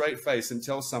with a straight face and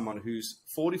tell someone who's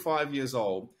 45 years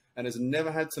old, and has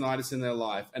never had tinnitus in their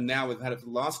life, and now we've had it for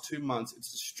the last 2 months,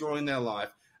 it's destroying their life,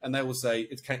 and they will say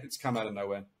it's come out of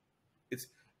nowhere. It's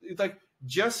like,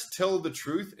 just tell the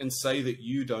truth and say that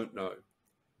you don't know.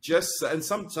 And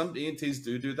some ENTs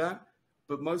do that,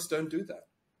 but most don't do that.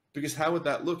 Because how would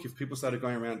that look if people started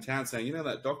going around town saying, you know,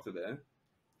 that doctor there,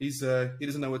 he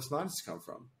doesn't know where tinnitus come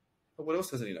from. But what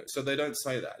else doesn't he know? So they don't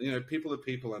say that. You know, people are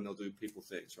people and they'll do people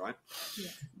things, right? Yeah.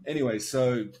 Anyway,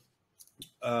 so,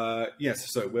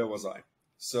 yes, so where was I?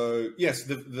 So, yes,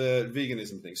 the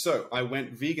veganism thing. So I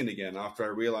went vegan again after I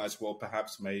realized, well,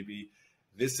 perhaps maybe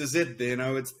this is it. You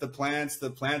know, it's the plants.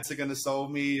 The plants are going to solve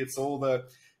me. It's all the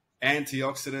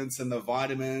antioxidants and the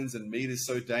vitamins, and meat is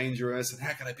so dangerous. And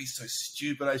how can I be so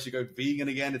stupid? I should go vegan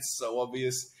again. It's so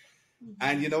obvious. Mm-hmm.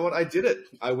 And you know what? I did it.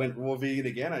 I went raw vegan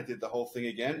again. I did the whole thing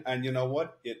again. And you know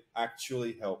what? It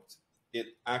actually helped. It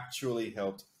actually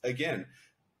helped again.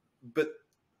 But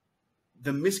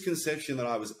the misconception that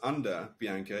I was under,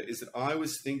 Bianca, is that I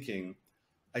was thinking,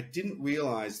 I didn't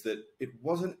realize that it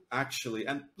wasn't actually,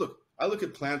 and look, I look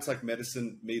at plants like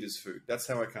medicine, meat as food. That's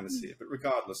how I kind of see it. But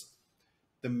regardless,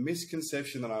 the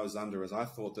misconception that I was under is I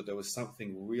thought that there was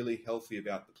something really healthy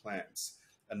about the plants,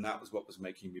 and that was what was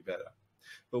making me better.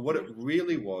 But what it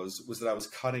really was that I was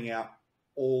cutting out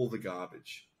all the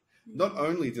garbage. Not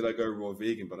only did I go raw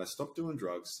vegan, but I stopped doing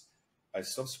drugs. I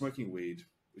stopped smoking weed,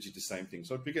 which is the same thing.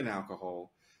 So I began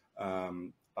alcohol.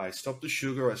 I stopped the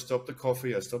sugar. I stopped the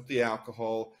coffee. I stopped the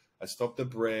alcohol. I stopped the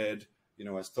bread. You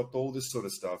know, I stopped all this sort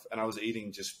of stuff. And I was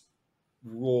eating just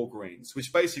raw greens,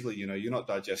 which basically, you know, you're not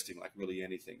digesting like really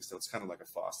anything. So it's kind of like a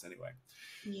fast anyway.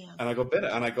 Yeah. And I got better.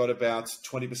 And I got about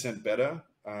 20% better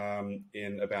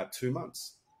in about 2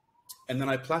 months. And then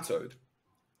I plateaued.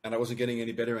 And I wasn't getting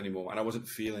any better anymore. And I wasn't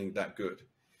feeling that good.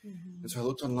 Mm-hmm. And so I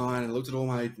looked online and looked at all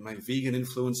my vegan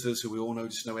influencers who we all know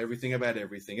just know everything about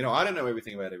everything. You know, I don't know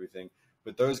everything about everything,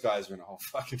 but those guys are in a whole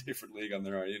fucking different league on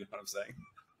their own. You know what I'm saying?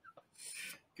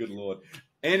 Good Lord.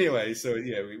 Anyway, so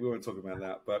yeah, we won't talk about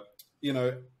that. But, you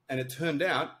know, and it turned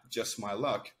out, just my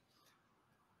luck,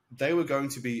 they were going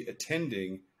to be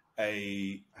attending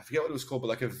I forget what it was called, but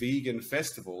like a vegan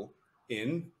festival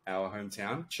in our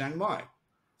hometown, Chiang Mai.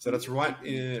 So that's right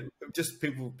in, just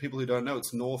people who don't know,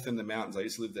 it's north in the mountains. I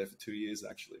used to live there for 2 years,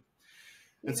 actually.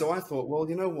 And so I thought, well,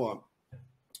 you know what?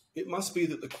 It must be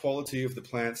that the quality of the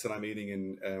plants that I'm eating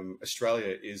in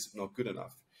Australia is not good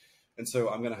enough. And so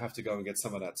I'm going to have to go and get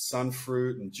some of that sun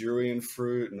fruit and durian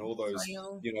fruit and all those,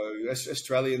 you know,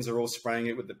 Australians are all spraying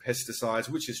it with the pesticides,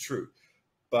 which is true.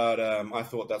 But I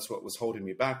thought that's what was holding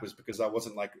me back, was because I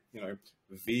wasn't like, you know,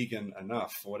 vegan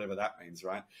enough, or whatever that means,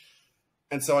 right?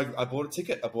 And so I bought a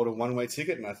ticket. I bought a one-way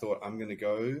ticket, and I thought, I'm going to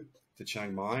go to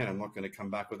Chiang Mai, and I'm not going to come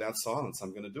back without silence.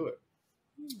 I'm going to do it.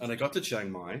 And I got to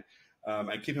Chiang Mai,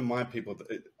 and keep in mind, people,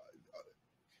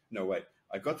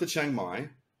 I got to Chiang Mai,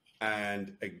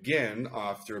 and again,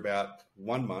 after about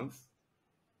 1 month,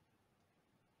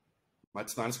 my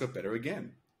tinnitus got better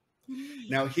again.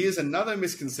 Now, here's another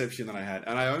misconception that I had,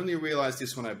 and I only realized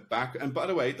this when and by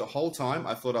the way, the whole time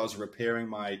I thought I was repairing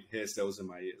my hair cells in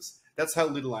my ears. That's how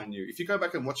little I knew. If you go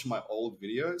back and watch my old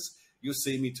videos, you'll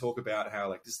see me talk about how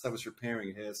like this stuff was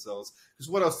repairing hair cells.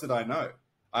 Because what else did I know?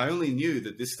 I only knew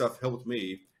that this stuff helped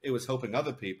me. It was helping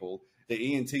other people.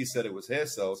 The ENT said it was hair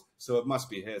cells, so it must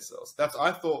be hair cells.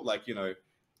 I thought, like, you know,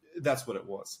 that's what it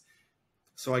was.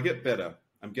 So I get better.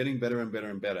 I'm getting better and better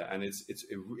and better, and it's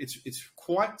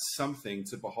quite something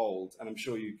to behold. And I'm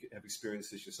sure you have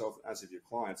experienced this yourself, as have your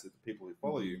clients, and the people who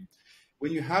follow you.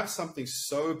 When you have something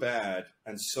so bad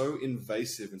and so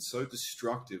invasive and so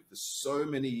destructive for so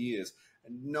many years,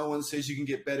 and no one says you can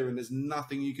get better, and there's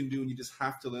nothing you can do, and you just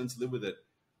have to learn to live with it.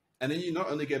 And then you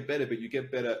not only get better, but you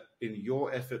get better in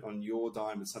your effort on your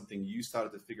dime and something you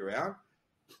started to figure out.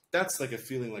 That's like a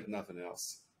feeling like nothing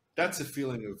else. That's a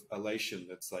feeling of elation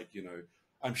that's like, you know,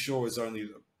 I'm sure is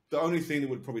the only thing that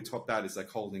would probably top that is like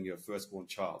holding your firstborn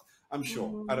child. I'm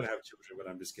sure. I don't have children, but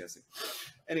I'm just guessing.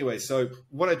 Anyway, so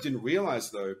what I didn't realize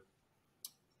though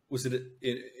was that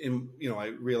I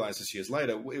realized this years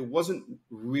later, it wasn't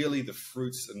really the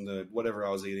fruits and the whatever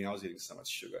I was eating so much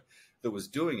sugar that was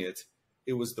doing it.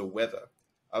 It was the weather.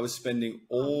 I was spending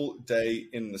all day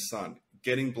in the sun,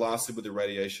 getting blasted with the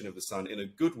radiation of the sun in a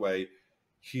good way,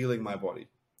 healing my body.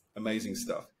 Amazing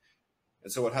stuff.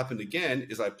 And so what happened again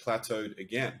is I plateaued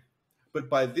again.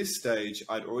 But by this stage,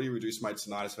 I'd already reduced my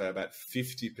tinnitus by about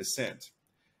 50%.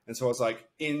 And so I was like,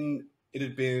 it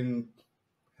had been,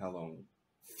 how long?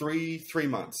 Three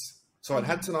months. So I'd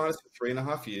had tinnitus for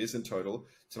 3.5 years in total,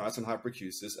 tinnitus and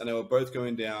hyperacusis, and they were both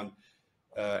going down,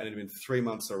 and it had been 3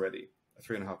 months already,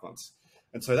 3.5 months.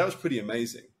 And so that was pretty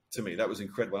amazing. to me. That was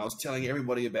incredible. I was telling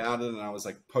everybody about it, and I was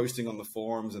like posting on the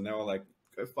forums, and they were like,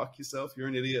 "Go fuck yourself, you're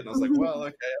an idiot." And I was like, "Well,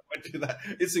 okay, I won't do that."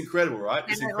 It's incredible, right?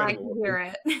 It's incredible. Like to hear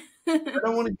it. I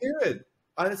don't want to hear it.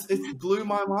 It blew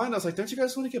my mind. I was like, "Don't you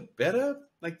guys want to get better?"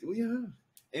 Like, yeah.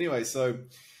 Anyway, so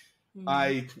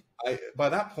I by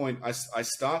that point, I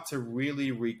start to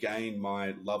really regain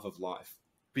my love of life,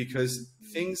 because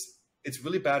it's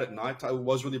really bad at night. It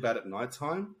was really bad at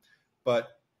nighttime,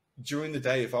 but during the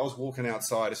day, if I was walking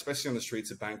outside, especially on the streets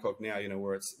of Bangkok now,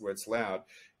 where it's loud,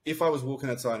 if I was walking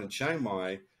outside in Chiang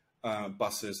Mai,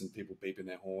 buses and people beeping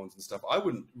their horns and stuff, I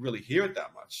wouldn't really hear it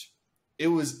that much. It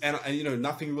was, and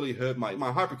nothing really hurt my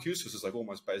hyperacusis was like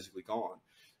almost basically gone.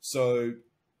 So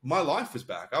my life was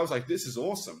back. I was like, this is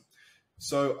awesome.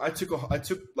 So I took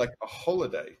like a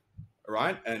holiday,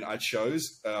 right? And I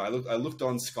chose, I looked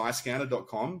on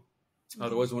skyscanner.com.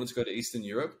 I'd always wanted to go to Eastern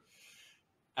Europe.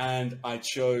 And I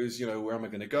chose, where am I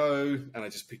going to go? And I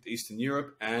just picked Eastern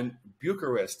Europe, and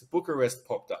Bucharest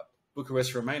popped up,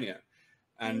 Bucharest, Romania.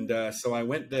 And so I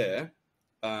went there,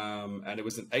 and it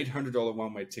was an $800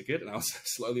 one-way ticket, and I was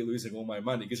slowly losing all my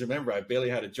money. Because remember, I barely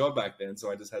had a job back then, so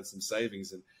I just had some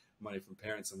savings and money from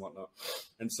parents and whatnot.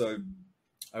 And so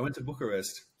I went to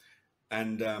Bucharest,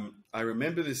 and I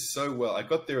remember this so well. I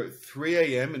got there at 3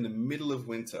 a.m. in the middle of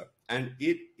winter, and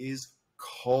it is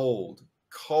cold,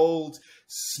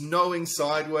 snowing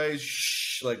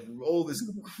sideways, like all this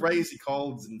crazy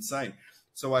cold is insane.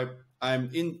 So I'm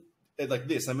in like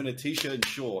this. I'm in a t-shirt and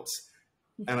shorts,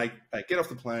 and I get off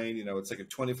the plane. It's like a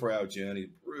 24-hour journey,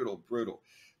 brutal.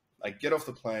 I get off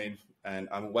the plane, and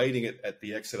I'm waiting at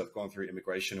the exit. I've gone through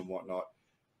immigration and whatnot,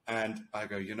 and I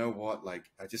go, you know what? Like,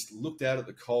 I just looked out at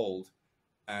the cold,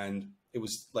 and it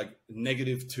was like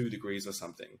 -2 degrees or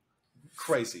something.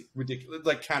 Crazy, ridiculous,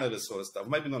 like Canada sort of stuff.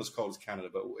 Maybe not as cold as Canada,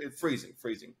 but it's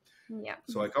freezing. Yeah.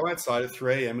 So I go outside at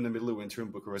 3 a.m. in the middle of winter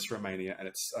in Bucharest, Romania, and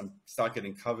I start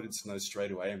getting covered in snow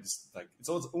straight away. I'm just like, it's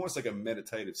almost like a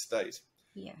meditative state.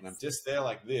 Yes. And I'm just there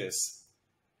like this,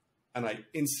 and I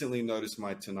instantly notice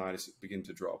my tinnitus begin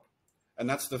to drop. And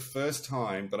that's the first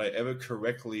time that I ever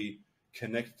correctly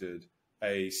connected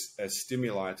a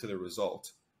stimuli to the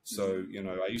result. So,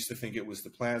 I used to think it was the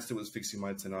plants that was fixing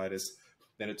my tinnitus.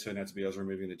 Then it turned out to be I was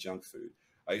removing the junk food.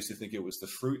 I used to think it was the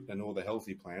fruit and all the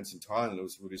healthy plants in Thailand that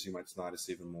was reducing my tinnitus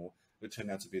even more. It turned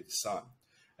out to be the sun.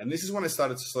 And this is when I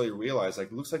started to slowly realize,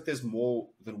 like, it looks like there's more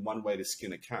than one way to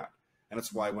skin a cat. And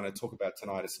that's why when I talk about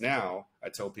tinnitus now, I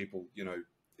tell people,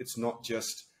 it's not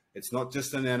just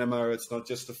an enema, it's not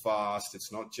just a fast,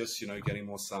 it's not just, getting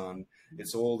more sun.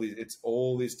 It's all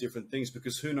these different things,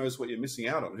 because who knows what you're missing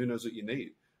out on? Who knows what you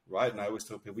need, right? And I always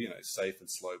tell people, safe and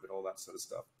slow, but all that sort of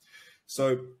stuff.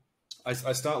 So I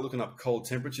start looking up cold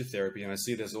temperature therapy, and I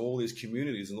see there's all these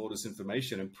communities and all this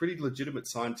information and pretty legitimate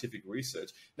scientific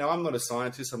research. Now, I'm not a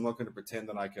scientist. I'm not going to pretend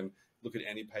that I can look at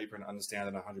any paper and understand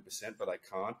it 100%, but I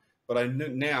can't. But I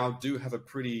now do have a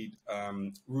pretty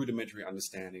rudimentary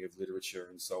understanding of literature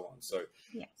and so on. So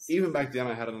even back then,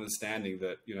 I had an understanding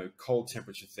that, cold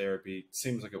temperature therapy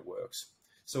seems like it works.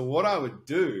 So what I would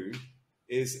do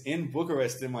is in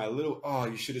Bucharest, in my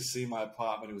you should have seen my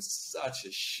apartment. It was such a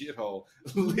shithole,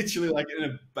 literally like in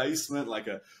a basement, like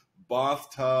a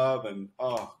bathtub. And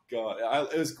oh God,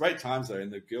 it was great times though.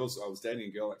 And the girls, I was dating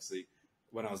a girl actually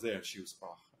when I was there, and she was,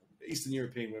 Eastern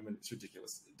European women, it's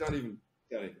ridiculous. Don't even.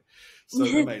 So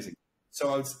amazing.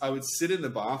 So I would sit in the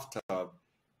bathtub,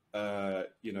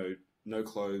 no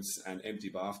clothes and empty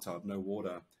bathtub, no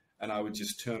water. And I would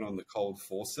just turn on the cold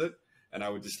faucet, and I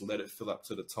would just let it fill up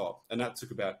to the top. And that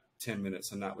took about 10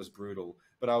 minutes, and that was brutal.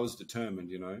 But I was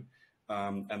determined,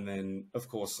 and then, of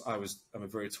course, I'm a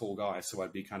very tall guy, so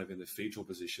I'd be kind of in the fetal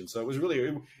position. So it was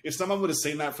really, if someone would have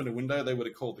seen that from the window, they would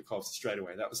have called the cops straight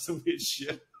away. That was some weird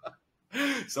shit.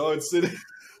 So I'd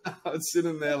sit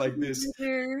in there like this,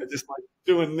 just like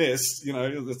doing this,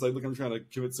 it's like, look, I'm trying to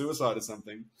commit suicide or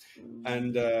something.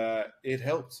 And it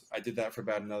helped. I did that for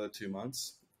about another 2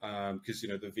 months. Because,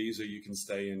 the visa, you can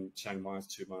stay in Chiang Mai for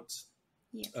 2 months.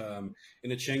 Yeah. In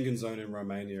the Schengen zone in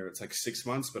Romania, it's like 6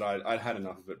 months, but I'd had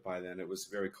enough of it by then. It was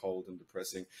very cold and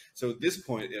depressing. So at this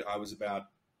point, I was about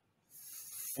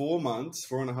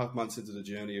 4.5 months into the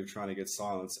journey of trying to get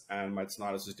silence, and my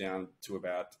tinnitus was down to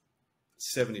about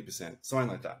 70%, something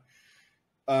like that.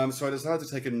 So I decided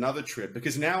to take another trip,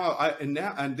 because now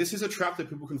and this is a trap that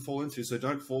people can fall into, so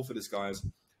don't fall for this, guys.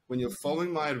 When you're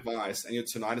following my advice and your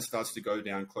tinnitus starts to go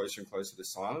down closer and closer to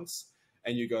silence,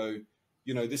 and you go,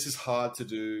 this is hard to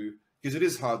do, because it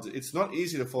is hard. It's not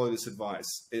easy to follow this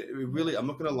advice. It really, I'm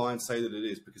not going to lie and say that it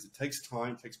is, because it takes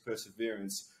time, takes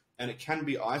perseverance, and it can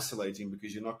be isolating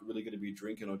because you're not really going to be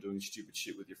drinking or doing stupid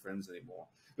shit with your friends anymore.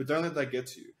 But don't let that get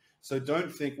to you. So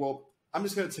don't think, well, I'm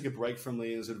just going to take a break from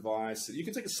Leah's advice. You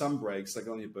can take some breaks, like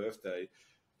on your birthday.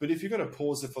 But if you're going to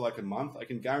pause it for like a month, I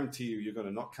can guarantee you're going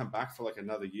to not come back for like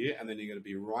another year, and then you're going to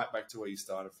be right back to where you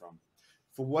started from.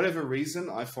 For whatever reason,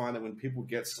 I find that when people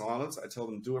get silence, I tell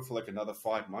them do it for like another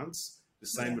 5 months, the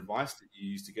same advice that you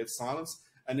used to get silence,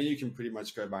 and then you can pretty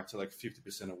much go back to like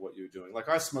 50% of what you're doing. Like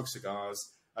I smoke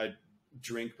cigars, I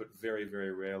drink, but very,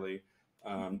 very rarely.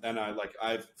 And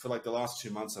for like the last 2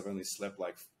 months, I've only slept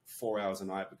like 4 hours a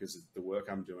night because of the work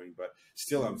I'm doing, but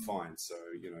still I'm fine. So,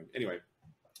 anyway,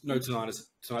 no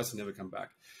tinnitus never come back.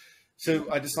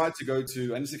 So I decided to go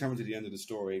to, and this is coming to the end of the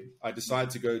story, I decided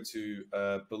to go to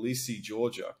Tbilisi,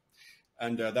 Georgia.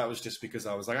 And that was just because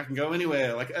I was like, I can go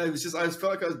anywhere. Like, it was just, I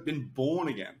felt like I was been born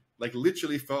again. Like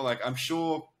literally felt like, I'm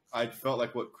sure I felt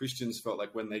like what Christians felt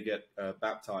like when they get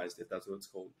baptized, if that's what it's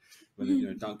called, when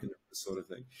they, dunk and this sort of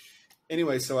thing.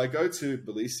 Anyway, so I go to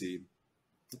Tbilisi,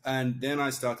 and then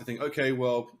I start to think, okay,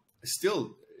 well,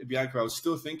 still, Bianca, I was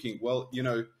still thinking, well,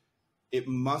 it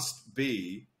must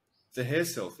be the hair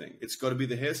cell thing. It's got to be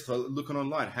the hair cell. Looking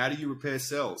online, how do you repair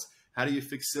cells? How do you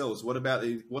fix cells?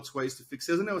 What's ways to fix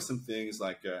cells? And there were some things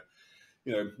like,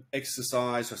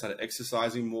 exercise. So I started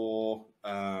exercising more.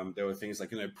 There were things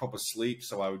like, proper sleep.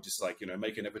 So I would just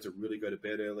make an effort to really go to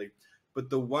bed early. But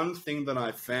the one thing that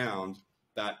I found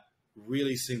that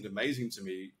really seemed amazing to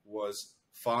me was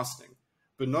fasting,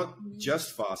 but not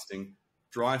just fasting,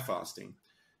 dry fasting.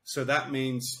 So that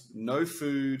means no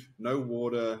food, no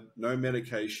water, no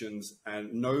medications,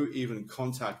 and no even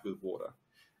contact with water.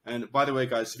 And by the way,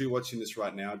 guys, if you're watching this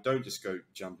right now, don't just go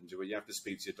jump into it. You have to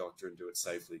speak to your doctor and do it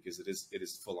safely because it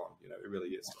is full on. It really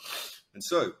is. And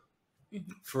so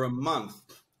for a month,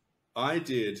 I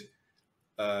did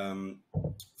 4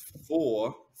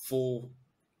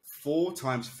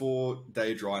 times 4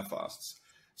 day dry fasts.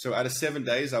 So out of 7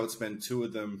 days, I would spend 2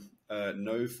 of them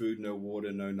no food, no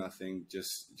water, no nothing,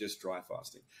 just dry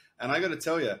fasting. And I got to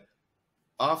tell you,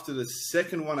 after the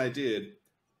second one I did,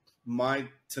 my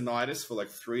tinnitus for like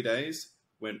 3 days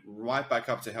went right back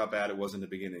up to how bad it was in the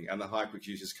beginning, and the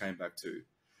hyperacousis came back too.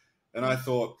 And I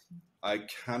thought, I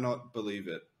cannot believe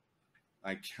it.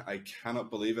 I cannot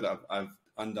believe it. I've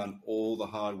undone all the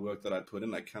hard work that I put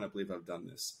in. I cannot believe I've done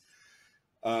this.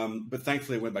 But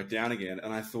thankfully it went back down again.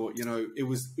 And I thought, it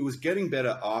was getting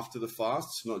better after the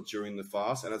fast, not during the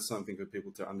fast. And that's something for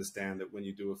people to understand, that when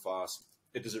you do a fast,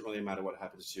 it doesn't really matter what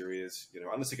happens to your ears,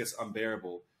 unless it gets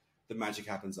unbearable, the magic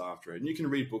happens after it. And you can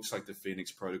read books like the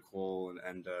Phoenix Protocol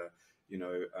and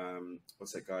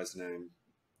what's that guy's name?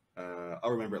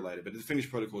 I'll remember it later, but the Phoenix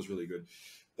Protocol is really good.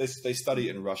 They study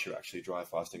it in Russia, actually, dry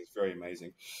fasting. It's very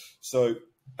amazing. So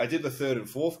I did the 3rd and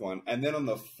 4th one. And then on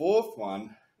the 4th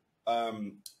one,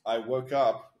 I woke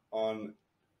up on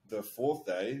the 4th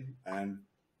day and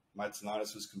my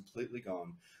tinnitus was completely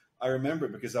gone. I remember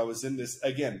it because I was in this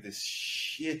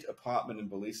shit apartment in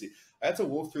Tbilisi. I had to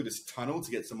walk through this tunnel to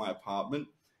get to my apartment,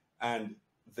 and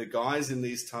the guys in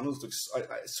these tunnels, I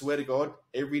swear to God,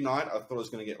 every night I thought I was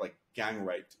going to get like gang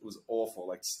raped. It was awful.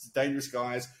 Like dangerous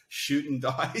guys shooting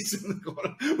dice in the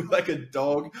corner with like a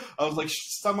dog. I was like,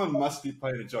 someone must be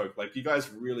playing a joke. Like, you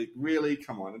guys really, really,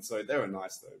 come on. And so they were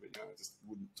nice though, but I just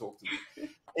wouldn't talk to me.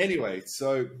 Anyway,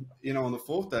 so, on the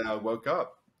 4th day I woke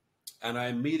up and I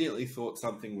immediately thought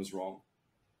something was wrong,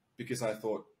 because I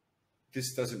thought,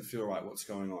 this doesn't feel right. What's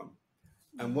going on?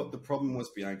 And what the problem was,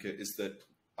 Bianca, is that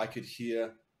I could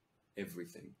hear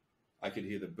everything. I could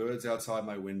hear the birds outside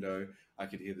my window. I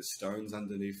could hear the stones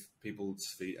underneath people's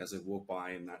feet as I walked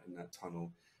by in that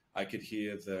tunnel. I could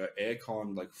hear the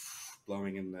aircon like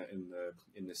blowing in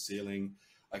the ceiling.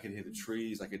 I could hear the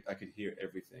trees. I could hear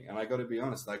everything. And I got to be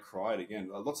honest, I cried again.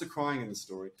 Lots of crying in the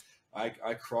story.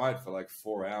 I cried for like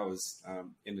 4 hours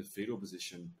in the fetal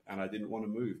position, and I didn't want to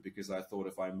move because I thought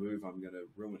if I move, I'm going to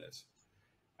ruin it.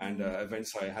 And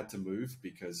eventually I had to move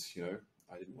because,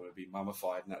 I didn't want to be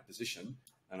mummified in that position.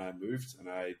 And I moved and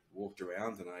I walked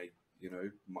around and I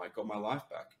got my life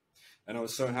back. And I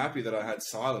was so happy that I had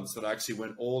silence that I actually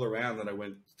went all around, and I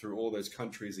went through all those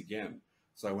countries again.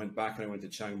 So I went back and I went to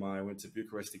Chiang Mai, I went to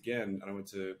Bucharest again, and I went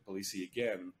to Tbilisi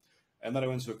again. And then I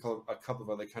went to a couple of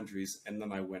other countries, and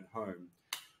then I went home.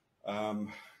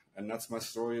 And that's my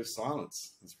story of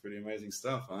silence. It's pretty amazing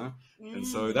stuff, huh? And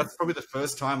so that's probably the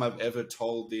first time I've ever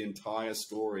told the entire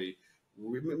story.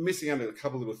 We're missing out on a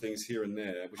couple of little things here and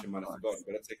there, which I might have forgotten,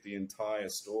 but I take the entire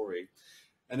story.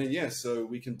 And then, so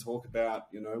we can talk about,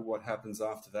 what happens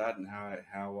after that and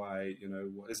how I,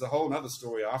 there's a whole nother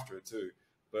story after it too.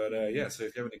 But so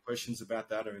if you have any questions about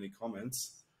that or any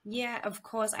comments. Yeah, of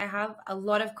course. I have a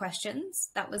lot of questions.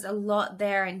 That was a lot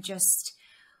there, and just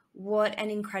What an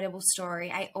incredible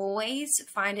story. I always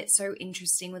find it so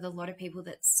interesting with a lot of people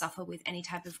that suffer with any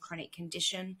type of chronic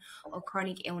condition or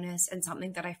chronic illness, and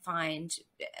something that I find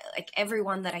like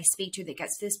everyone that I speak to that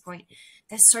gets to this point,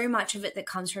 there's so much of it that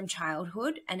comes from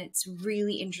childhood. And it's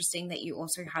really interesting that you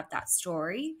also have that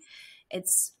story.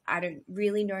 I don't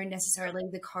really know necessarily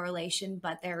the correlation,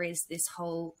 but there is this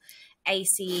whole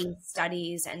AC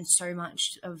studies and so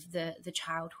much of the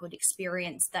childhood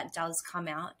experience that does come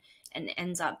out and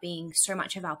ends up being so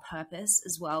much of our purpose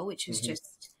as well, which is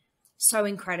just so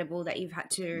incredible that you've had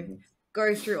to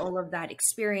go through all of that,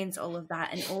 experience all of that,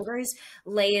 and all those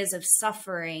layers of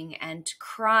suffering and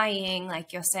crying,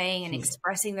 like you're saying, and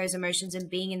expressing those emotions and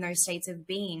being in those states of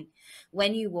being.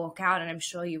 When you walk out, and I'm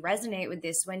sure you resonate with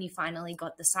this, when you finally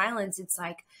got the silence, it's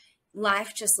like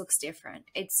life just looks different.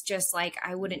 It's just like,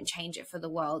 I wouldn't change it for the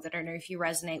world. I don't know if you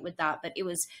resonate with that, but it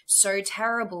was so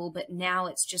terrible. But now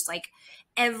it's just like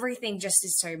everything just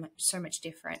is so much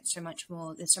different, so much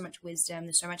more. There's so much wisdom,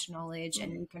 there's so much knowledge,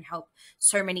 and you can help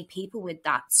so many people with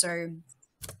that. So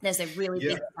there's a really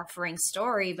big suffering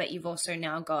story, but you've also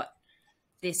now got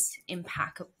this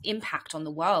impact on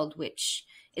the world, which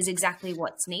is exactly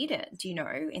what's needed, you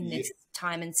know, in this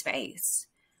time and space.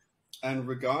 And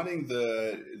regarding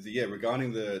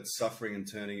the suffering and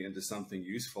turning it into something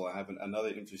useful, I have another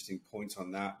interesting point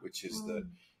on that, which is that,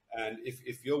 and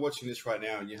if you're watching this right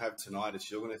now and you have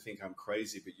tinnitus, you're going to think I'm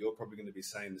crazy, but you're probably going to be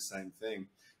saying the same thing.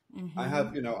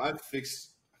 I've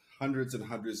fixed hundreds and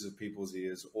hundreds of people's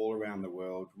ears all around the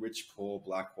world, rich, poor,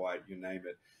 black, white, you name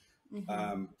it.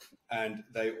 And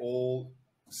they all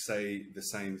say the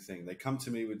same thing. They come to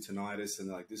me with tinnitus and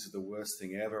they're like, this is the worst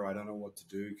thing ever. I don't know what to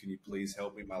do. Can you please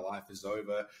help me? My life is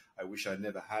over. I wish I'd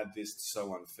never had this. It's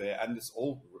so unfair. And it's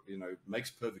all,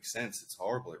 makes perfect sense. It's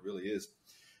horrible. It really is.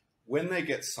 When they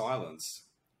get silence,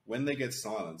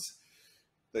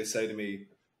 they say to me,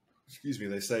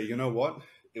 they say, you know what?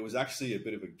 It was actually a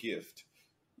bit of a gift.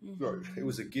 It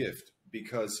was a gift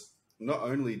because not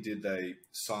only did they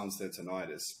silence their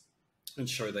tinnitus and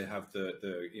show they have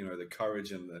the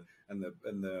courage and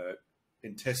the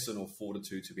intestinal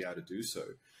fortitude to be able to do so,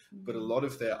 but a lot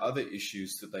of their other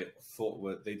issues that they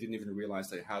thought they didn't even realize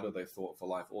they had or they thought for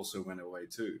life also went away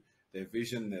too. Their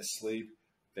vision, their sleep,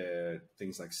 their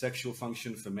things like sexual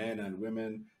function for men and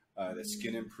women, their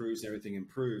skin improves, everything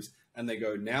improves. And they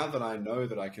go, now that I know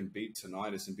that I can beat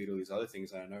tinnitus and beat all these other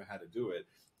things and I know how to do it,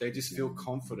 they just feel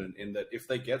confident in that if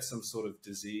they get some sort of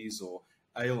disease or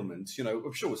ailment,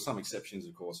 I'm sure with some exceptions,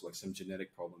 of course, like some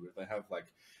genetic problem, if they have like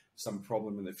some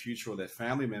problem in the future or their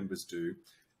family members do,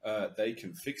 they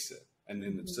can fix it and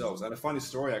in themselves. And a funny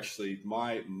story, actually,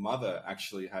 my mother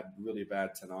actually had really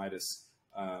bad tinnitus.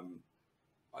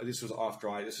 This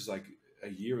was like a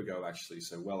year ago, actually,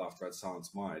 so well after I'd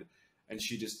silenced mine. And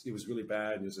it was really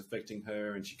bad and it was affecting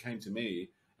her. And she came to me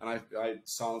and I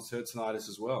silenced her tinnitus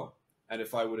as well. And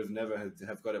if I would have never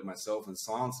have got it myself and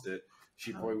silenced it,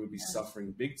 she probably would be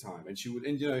suffering big time. And she would,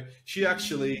 and she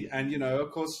actually, and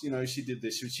of course, she did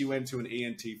this. She went to an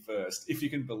ENT first, if you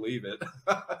can believe it.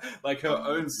 Like her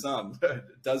own son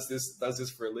does this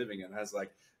for a living and has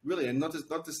like really, and not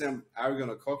to sound arrogant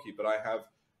or cocky, but I have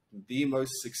the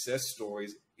most success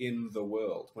stories in the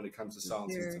world when it comes to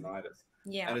silencing tinnitus.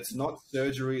 Yeah. And it's not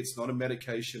surgery, it's not a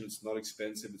medication, it's not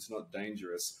expensive, it's not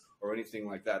dangerous or anything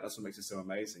like that. That's what makes it so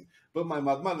amazing. But my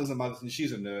mother's a mother, and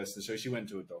she's a nurse, and so she went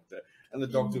to a doctor. And the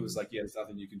doctor was like, yeah, there's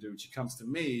nothing you can do. And she comes to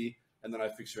me, and then I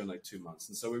fix her in like 2 months.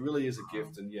 And so it really is a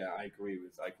gift. And yeah, I agree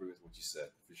with what you said,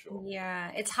 for sure.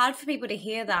 Yeah, it's hard for people to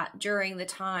hear that during the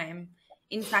time.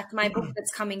 In fact, my book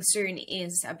that's coming soon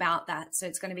is about that. So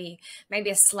it's going to be maybe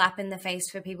a slap in the face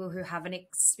for people who haven't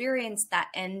experienced that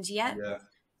end yet. Yeah.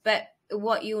 But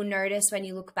what you'll notice when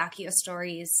you look back at your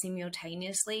story is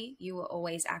simultaneously, you were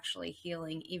always actually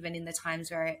healing, even in the times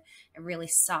where it really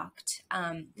sucked.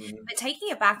 But taking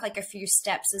it back like a few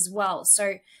steps as well.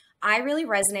 So I really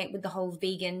resonate with the whole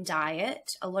vegan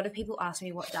diet. A lot of people ask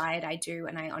me what diet I do,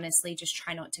 and I honestly just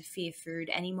try not to fear food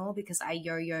anymore because I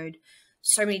yo-yoed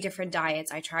so many different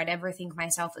diets. I tried everything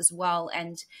myself as well.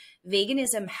 And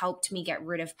veganism helped me get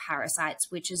rid of parasites,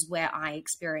 which is where I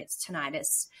experienced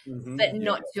tinnitus, but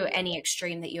not to any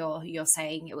extreme that you're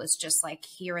saying. It was just like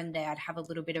here and there, I'd have a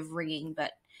little bit of ringing,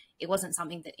 but it wasn't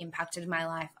something that impacted my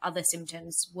life. Other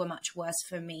symptoms were much worse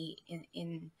for me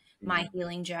in my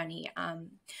healing journey.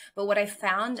 But what I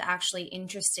found actually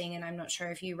interesting, and I'm not sure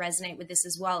if you resonate with this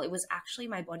as well, it was actually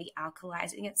my body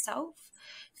alkalizing itself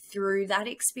through that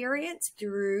experience,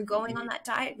 through going on that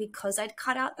diet, because I'd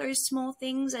cut out those small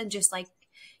things and just like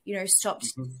stopped,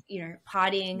 Mhm.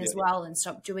 partying as Yeah. well and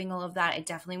stopped doing all of that. It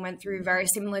definitely went through very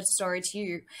similar story to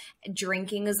you.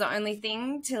 Drinking is the only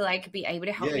thing to like be able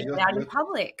to help Yeah, me get out in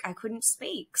public. I couldn't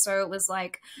speak. So it was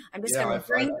like, I'm just yeah. going to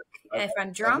drink. I've, If I'm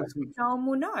I've drunk, listened. no one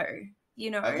will know,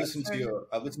 To So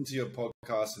I've listened to your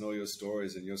podcast and all your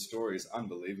stories, and your story is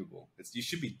unbelievable. You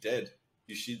should be dead.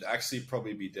 You should actually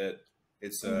probably be dead.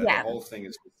 It's the yeah. whole thing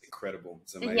is incredible.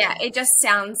 It's Yeah, amazing. it just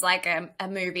sounds like a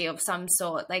movie of some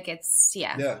sort. Like it's,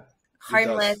 Yeah, it does.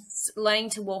 homeless, learning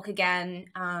to walk again,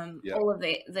 Yeah. all of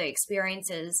the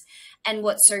experiences. And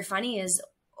what's so funny is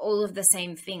all of the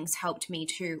same things helped me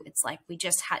too. It's like we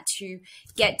just had to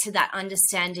get to that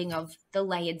understanding of the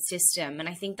layered system. And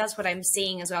I think that's what I'm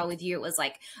seeing as well with you. It was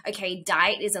like, okay,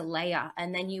 diet is a layer,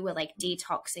 and then you were like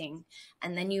detoxing,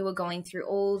 and then you were going through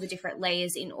all the different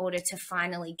layers in order to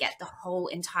finally get the whole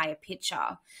entire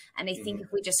picture. And I think Mhm.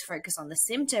 if we just focus on the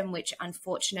symptom, which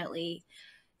unfortunately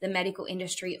the medical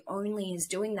industry only is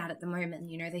doing that at the moment.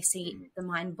 They see Mhm. the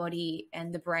mind, body,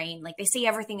 and the brain. Like they see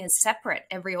everything as separate.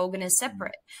 Every organ is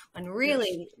separate. When Yes.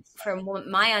 really, from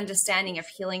my understanding of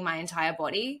healing my entire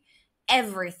body,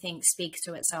 everything speaks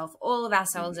to itself. All of our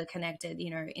cells Mhm. are connected,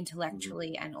 Mhm.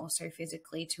 intellectually and also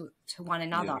physically to one Yeah.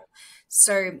 another.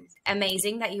 So Mhm.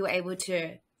 amazing that you were able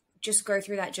to just go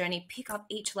through that journey, pick up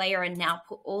each layer, and now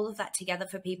put all of that together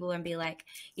for people and be like,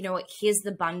 you know what, here's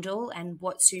the bundle and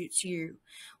what suits you.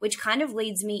 Which kind of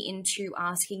leads me into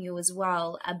asking you as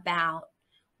well about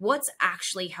what's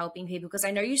actually helping people. Because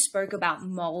I know you spoke about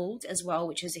mold as well,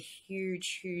 which is a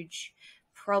huge, huge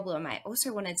problem. I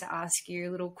also wanted to ask you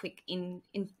a little quick in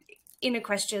a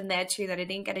question there too that I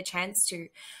didn't get a chance to.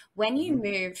 When you Mhm.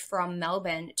 moved from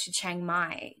Melbourne to Chiang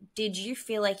Mai, did you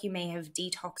feel like you may have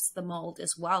detoxed the mold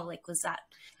as well? Like, was that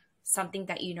something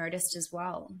that you noticed as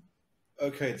well?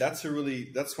 Okay, that's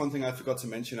one thing I forgot to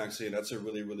mention actually, and that's a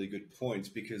really, really good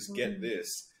point because get Mm.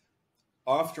 this.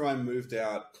 After I moved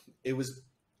out, it was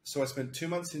so I spent 2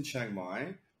 months in Chiang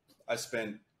Mai. I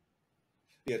spent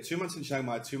 2 months in Chiang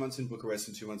Mai, 2 months in Bucharest,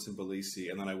 and 2 months in Tbilisi,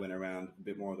 and then I went around a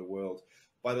bit more of the world.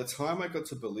 By the time I got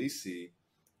to Tbilisi,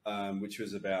 which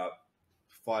was about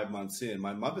 5 months in,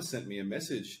 my mother sent me a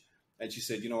message, and she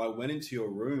said, I went into your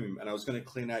room and I was going to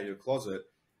clean out your closet,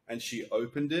 and she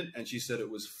opened it and she said it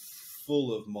was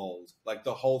full of mold. Like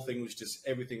the whole thing was just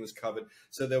everything was covered.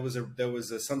 So there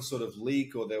was some sort of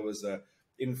leak, or there was a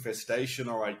infestation,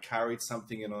 or I carried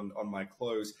something in on my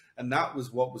clothes, and that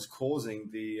was what was causing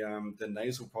the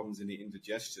nasal problems and the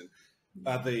indigestion,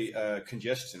 the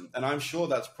congestion. And I'm sure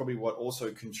that's probably what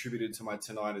also contributed to my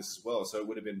tinnitus as well. So it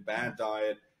would have been bad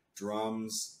diet,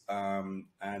 drums, and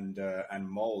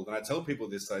mold. And I tell people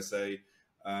this. I say,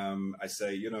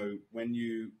 when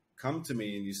you come to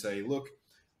me and you say, look,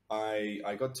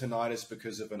 I got tinnitus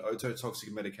because of an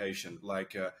ototoxic medication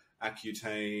like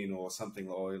Accutane or something,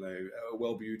 or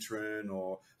Wellbutrin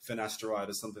or finasteride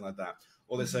or something like that.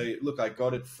 Or they Mhm. say, look, I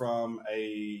got it from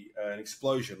an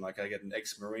explosion, like I get an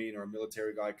ex-marine or a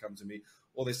military guy come to me.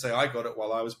 Or they say I got it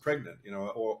while I was pregnant,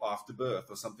 or after birth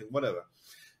or something, whatever.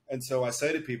 And so I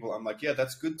say to people, I'm like, yeah,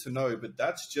 that's good to know, but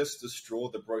that's just the straw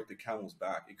that broke the camel's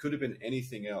back. It could have been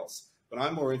anything else. But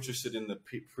I'm more interested in the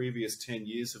previous 10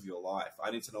 years of your life.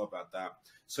 I need to know about that.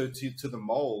 So to the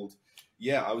mold,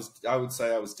 yeah, I would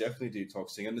say I was definitely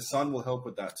detoxing, and the sun will help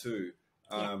with that too.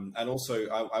 Yeah. And also,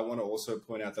 I want to also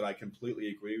point out that I completely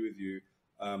agree with you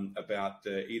about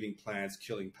eating plants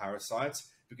killing parasites,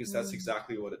 because that's Mm.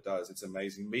 exactly what it does. It's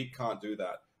amazing. Meat can't do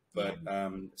that, Yeah.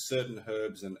 but certain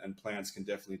herbs and plants can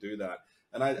definitely do that.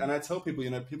 And I tell people,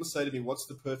 people say to me, "What's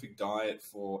the perfect diet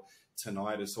for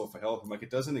tinnitus or for health?" I'm like, it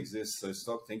doesn't exist, so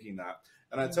stop thinking that.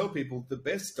 And I Yeah. tell people the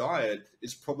best diet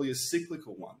is probably a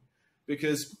cyclical one,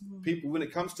 because Mhm. people, when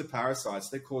it comes to parasites,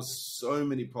 they cause so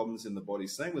many problems in the body.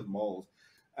 Same with mold.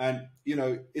 And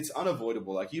it's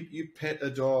unavoidable. Like you pet a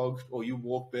dog, or you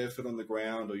walk barefoot on the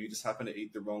ground, or you just happen to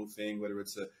eat the wrong thing, whether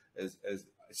it's a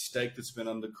steak that's been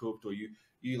undercooked, or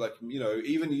you like,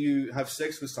 even you have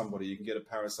sex with somebody, you can get a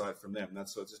parasite from them.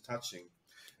 That's what's just touching.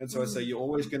 And so I say Mm. you're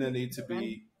always going to need to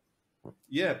be,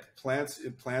 yeah, plants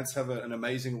have an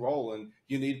amazing role, and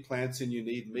you need plants and you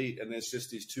need meat. And there's just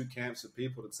these two camps of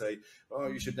people that say, oh,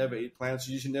 you should never eat plants,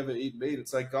 you should never eat meat.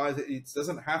 It's like, guys, it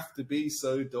doesn't have to be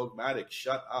so dogmatic.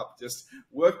 Shut up, just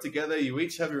work together. You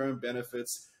each have your own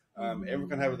benefits. Everyone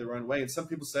can have it Mhm. their own way. And some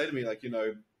people say to me, like,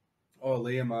 oh,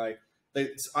 Liam,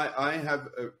 I have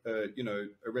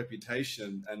a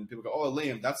reputation, and people go, oh,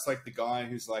 Liam, that's like the guy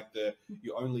who's like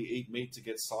you only eat meat to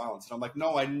get silence. And I'm like,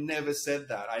 no, I never said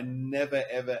that. I never,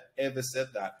 ever, ever said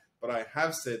that. But I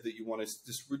have said that you want to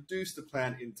just reduce the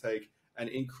plant intake and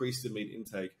increase the meat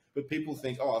intake. But people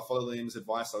think, oh, I'll follow Liam's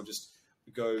advice.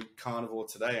 go carnivore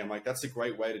today. I'm like, that's a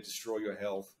great way to destroy your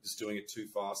health, just doing it too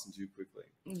fast and too quickly.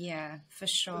 Yeah, for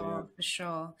So, yeah. sure, for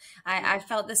sure. I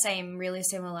felt the same, really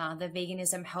similar. The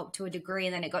veganism helped to a degree,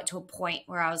 and then it got to a point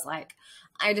where I was like,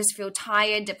 I just feel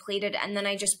tired, depleted, and then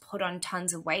I just put on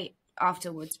tons of weight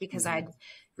afterwards because I'd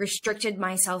restricted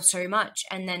myself so much,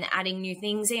 and then adding new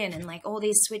things in and like all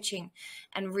these switching.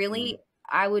 And really,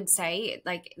 I would say,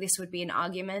 like, this would be an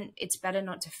argument. It's better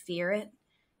not to fear it.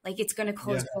 Like, it's going to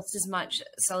cause just as much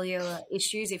cellular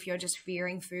issues if you're just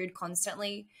fearing food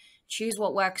constantly. Choose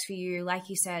what works for you. Like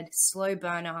you said, slow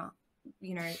burner,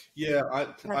 you know. Yeah,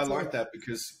 I like that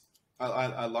because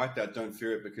I like that. Don't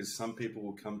fear it, because some people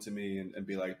will come to me and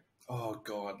be like, oh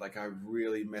God, like I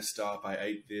really messed up. I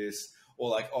ate this. Or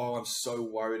like, oh, I'm so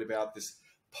worried about this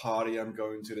party I'm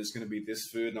going to. There's going to be this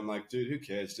food. And I'm like, dude, who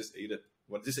cares? Just eat it.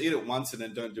 Well, just eat it once and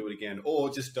then don't do it again. Or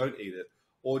just don't eat it.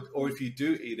 Or if you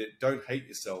do eat it, don't hate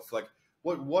yourself. Like,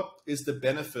 what is the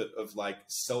benefit of like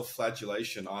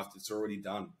self-flagellation after it's already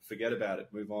done? Forget about it.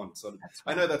 Move on. So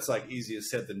I know that's like easier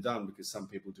said than done, because some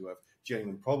people do have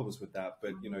genuine problems with that.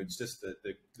 But you know, it's just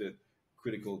the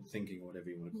critical thinking, or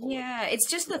whatever you want to call it. Yeah, it's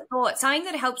just the thought. Something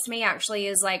that helps me actually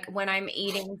is like when I'm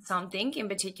eating something in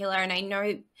particular, and I know,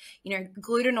 you know,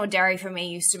 gluten or dairy for me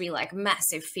used to be like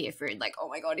massive fear food. Like, oh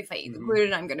my God, if I eat the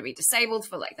gluten, I'm going to be disabled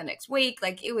for like the next week.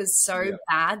 Like, it was so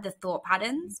bad, the thought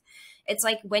patterns. It's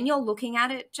like when you're looking at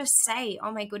it, just say,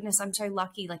 oh my goodness, I'm so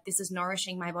lucky. Like, this is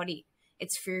nourishing my body.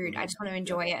 It's food. I just want to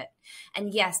enjoy it.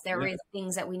 And yes, there is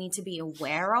things that we need to be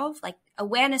aware of, like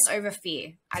awareness over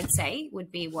fear, I'd say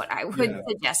would be what I would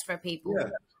suggest for people. Yeah.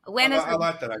 Awareness. I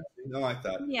like that. Actually. I like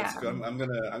that. Yeah. That's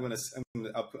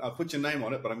good. I'll put your name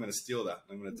on it, but I'm going to steal that.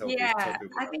 I'm going to tell people.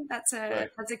 I think that's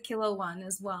a killer one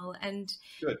as well. And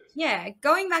good. Yeah,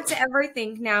 going back to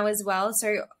everything now as well.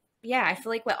 So yeah, I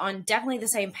feel like we're on definitely the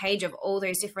same page of all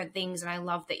those different things. And I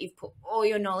love that you've put all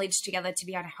your knowledge together to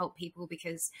be able to help people,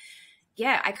 because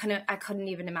yeah, I couldn't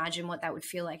even imagine what that would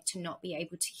feel like to not be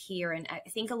able to hear. And I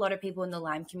think a lot of people in the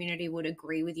Lyme community would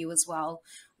agree with you as well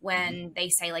when they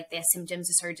say like their symptoms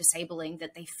are so disabling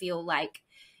that they feel like,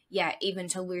 yeah, even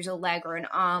to lose a leg or an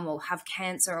arm or have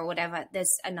cancer or whatever,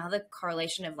 there's another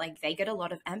correlation of like they get a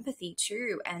lot of empathy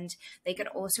too, and they could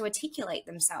also articulate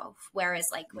themselves. Whereas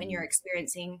like when you're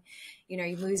experiencing, you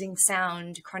know, losing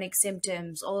sound, chronic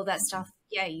symptoms, all of that stuff,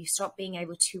 yeah, you stop being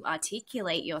able to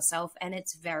articulate yourself, and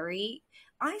it's very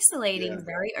isolating,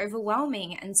 very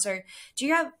overwhelming. And so do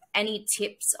you have any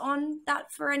tips on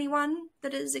that for anyone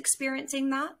that is experiencing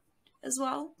that as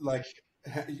well? Like,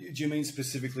 do you mean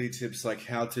specifically tips like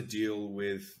how to deal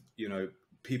with, you know,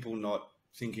 people not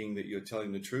thinking that you're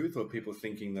telling the truth, or people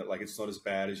thinking that like it's not as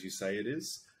bad as you say it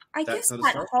is? I guess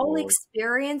that whole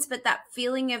experience, but that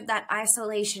feeling of that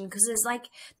isolation, because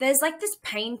there's like this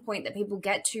pain point that people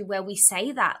get to where we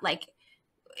say that, like,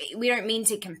 we don't mean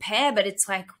to compare, but it's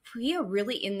like we are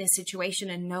really in this situation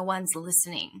and no one's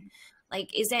listening. Like,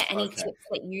 is there any tips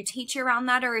that you teach around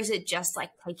that, or is it just like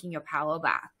taking your power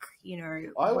back? You know,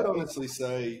 I would honestly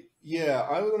say,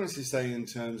 in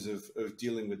terms of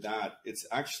dealing with that, it's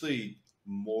actually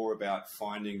more about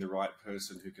finding the right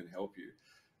person who can help you.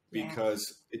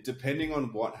 Because depending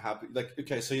on what happened, like,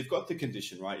 okay, so you've got the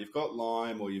condition, right? You've got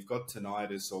Lyme or you've got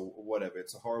tinnitus or whatever.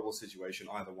 It's a horrible situation,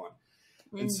 either one.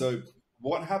 And so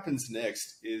what happens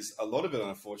next is a lot of it,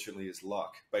 unfortunately, is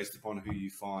luck based upon who you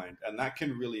find. And that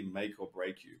can really make or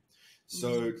break you.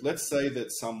 So let's say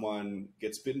that someone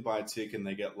gets bitten by a tick and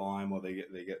they get Lyme, or they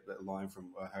get Lyme from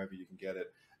however you can get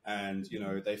it. And, you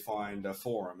know, they find a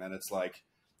forum and it's like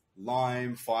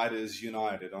Lyme Fighters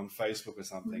United on Facebook or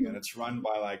something. And it's run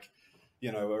by like,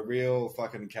 you know, a real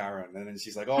fucking Karen. And then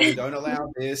she's like, oh, we don't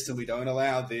allow this and we don't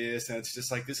allow this. And it's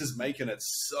just like, this is making it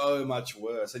so much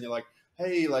worse. And you're like,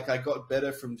 hey, like I got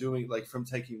better from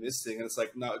taking this thing. And it's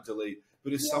like, no, delete.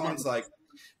 But if someone's like,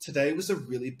 today was a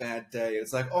really bad day,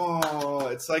 it's like, oh,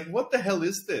 it's like, what the hell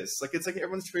is this? Like, it's like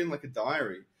everyone's treating like a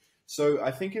diary. So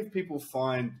I think if people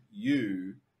find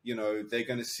you, you know, they're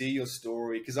going to see your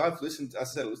story. Because I've listened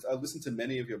to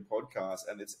many of your podcasts,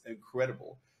 and it's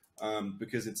incredible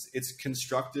because it's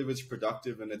constructive, it's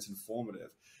productive, and it's informative.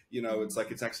 You know, it's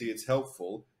like, it's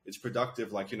helpful, it's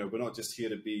productive. Like, you know, we're not just here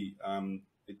to be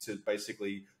to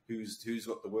basically who's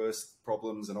got the worst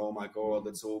problems and oh my God,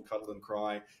 let's all cuddle and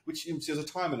cry, which there's a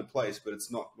time and a place, but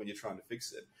it's not when you're trying to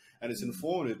fix it. And it's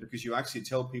informative because you actually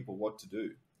tell people what to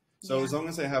do. So as long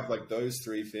as they have like those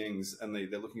three things and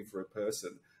they're looking for a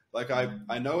person, like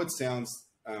I know it sounds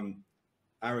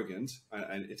arrogant,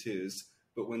 and it is,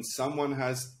 but when someone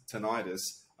has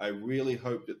tinnitus, I really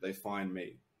hope that they find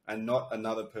me and not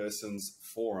another person's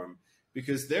forum,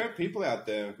 because there are people out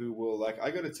there who will, like,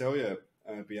 I got to tell you,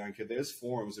 Bianca, there's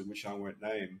forums in which I won't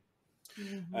name.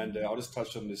 And I'll just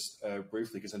touch on this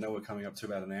briefly because I know we're coming up to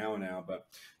about an hour now. But,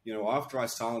 after I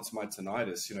silenced my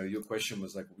tinnitus, your question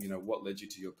was like, what led you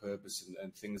to your purpose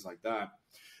and things like that.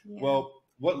 Yeah. Well,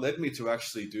 what led me to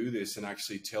actually do this and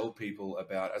actually tell people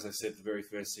about, as I said, the very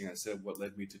first thing I said, what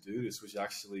led me to do this was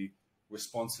actually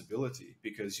responsibility.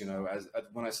 Because,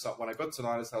 when I got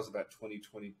tinnitus, I was about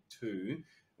 22. And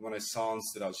when I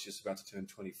silenced it, I was just about to turn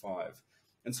 25.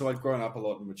 And so I'd grown up a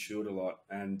lot and matured a lot.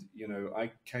 And,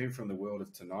 I came from the world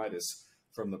of tinnitus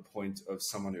from the point of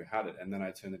someone who had it. And then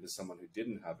I turned into someone who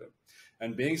didn't have it.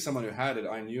 And being someone who had it,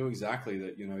 I knew exactly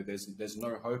that, there's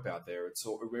no hope out there. It's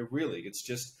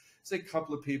just a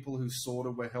couple of people who sort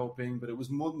of were helping, but it was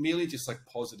merely just like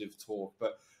positive talk.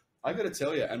 But I got to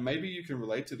tell you, and maybe you can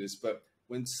relate to this, but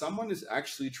when someone is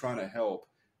actually trying to help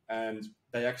and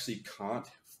they actually can't,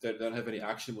 they don't have any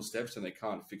actionable steps and they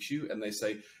can't fix you, and they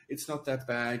say, it's not that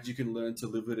bad, you can learn to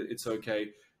live with it, it's okay.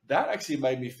 That actually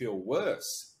made me feel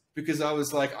worse because I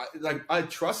was like, I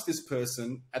trust this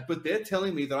person, but they're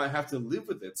telling me that I have to live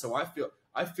with it. So I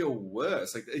feel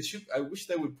worse. Like I wish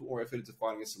they would put more effort into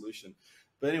finding a solution.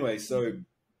 But anyway, so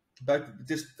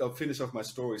I'll finish off my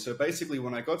story. So basically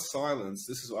when I got silenced,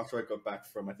 this is after I got back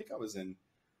from, I think I was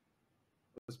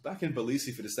back in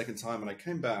Belize for the second time, and I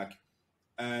came back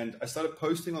and I started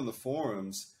posting on the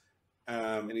forums,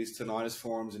 in these tinnitus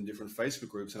forums and different Facebook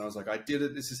groups. And I was like, I did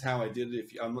it. This is how I did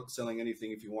it. I'm not selling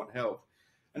anything if you want help.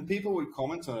 And people would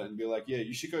comment on it and be like, yeah,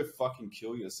 you should go fucking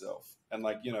kill yourself. And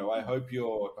like, I hope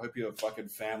your fucking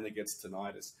family gets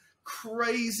tinnitus.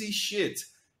 Crazy shit.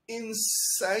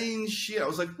 Insane shit. I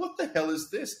was like, what the hell is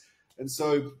this? And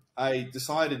so I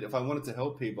decided if I wanted to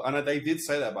help people, and they did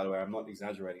say that, by the way, I'm not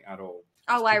exaggerating at all.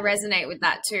 Oh, I resonate with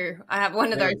that too. I have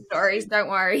one of those stories. Don't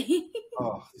worry.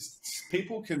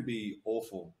 People can be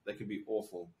awful. They can be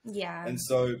awful. Yeah. And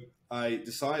so I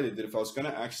decided that if I was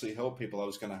going to actually help people, I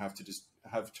was going to have to just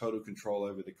have total control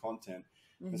over the content.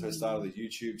 And so I started a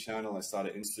YouTube channel, I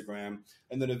started Instagram,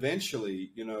 and then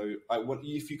eventually,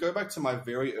 if you go back to my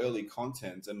very early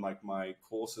content and like my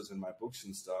courses and my books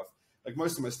and stuff, like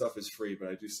most of my stuff is free, but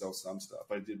I do sell some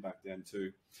stuff. I did back then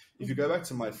too. If you go back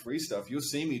to my free stuff, you'll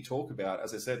see me talk about,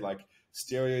 as I said, like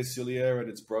stereocilia and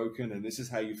it's broken and this is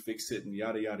how you fix it and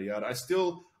yada, yada, yada.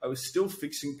 I was still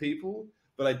fixing people,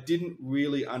 but I didn't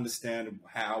really understand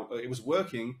how it was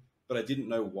working, but I didn't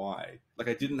know why. Like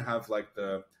I didn't have like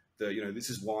this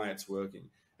is why it's working.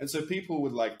 And so people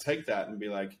would like take that and be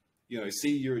like,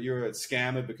 see, you're a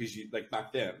scammer because you like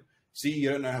back then, see, you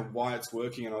don't know why it's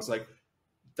working. And I was like,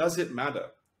 does it matter?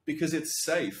 Because it's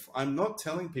safe. I'm not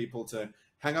telling people to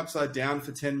hang upside down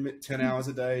for 10 hours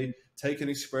a day, take an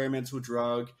experimental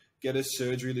drug, get a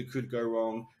surgery that could go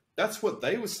wrong. That's what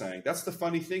they were saying. That's the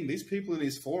funny thing. These people in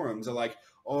these forums are like,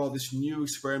 oh, this new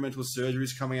experimental surgery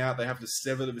is coming out. They have to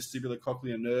sever the vestibular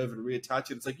cochlear nerve and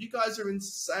reattach it. It's like, you guys are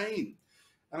insane.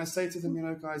 And I say to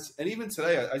them, guys, and even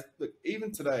today,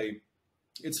 even today,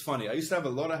 it's funny. I used to have a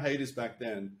lot of haters back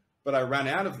then, but I ran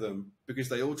out of them because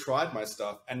they all tried my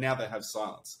stuff and now they have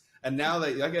silence. And now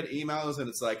I get emails and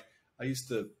it's like, I used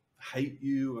to hate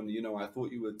you and, I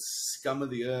thought you were scum of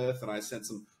the earth and I sent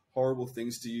some horrible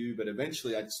things to you. But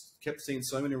eventually I just kept seeing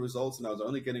so many results and I was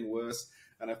only getting worse.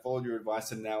 And I followed your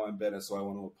advice and now I'm better. So I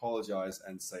want to apologize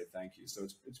and say thank you. So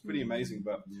it's pretty amazing.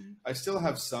 But I still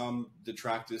have some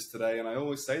detractors today. And I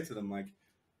always say to them, like,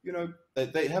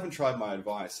 they haven't tried my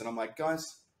advice. And I'm like,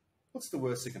 guys, what's the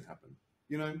worst that can happen?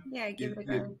 Give it a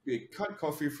go. You cut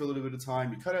coffee for a little bit of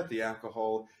time. You cut out the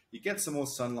alcohol. You get some more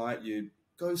sunlight. You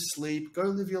go sleep. Go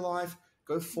live your life.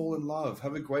 Go fall in love.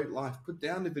 Have a great life. Put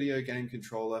down the video game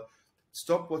controller.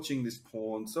 Stop watching this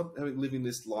porn. Stop living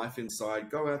this life inside.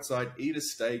 Go outside. Eat a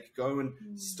steak. Go and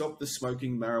stop the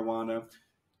smoking marijuana.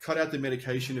 Cut out the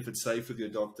medication if it's safe with your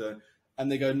doctor. And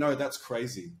they go, no, that's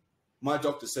crazy. My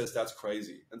doctor says that's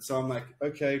crazy. And so I'm like,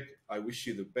 okay, I wish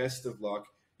you the best of luck.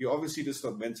 You're obviously just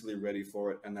not mentally ready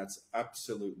for it, and that's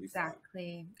absolutely fine.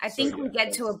 Exactly. I think we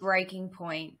get to a breaking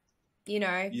point,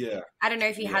 Yeah. I don't know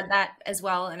if you had that as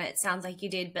well, and it sounds like you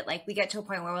did, but like we get to a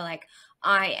point where we're like,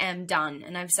 I am done.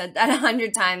 And I've said that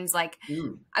 100 times. Like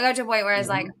I got to a point where I was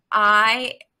like,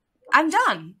 I'm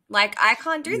done. Like I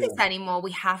can't do this anymore.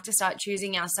 We have to start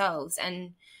choosing ourselves.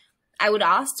 And I would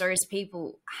ask those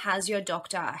people, has your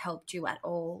doctor helped you at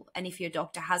all? And if your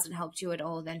doctor hasn't helped you at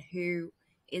all, then who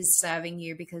is serving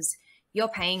you? Because you're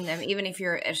paying them. Even if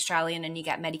you're Australian and you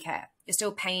get Medicare, you're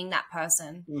still paying that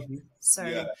person.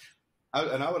 So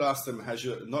and I would ask them,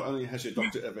 not only has your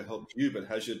doctor ever helped you, but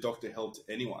has your doctor helped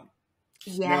anyone?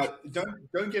 Now,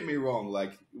 don't get me wrong.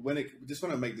 Like just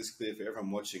want to make this clear for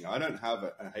everyone watching. I don't have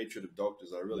a hatred of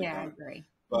doctors. I really don't. I agree.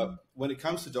 But when it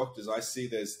comes to doctors, I see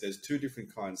there's two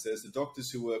different kinds. There's the doctors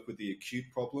who work with the acute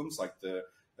problems, like the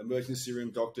emergency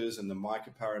room doctors and the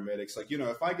micro paramedics. Like, you know,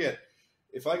 if I get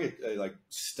like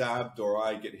stabbed, or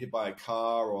I get hit by a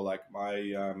car, or like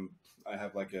I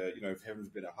have like a, you know, if heaven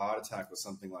forbid, a heart attack or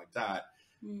something like that,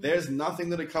 there's nothing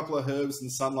that a couple of herbs and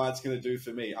sunlight's going to do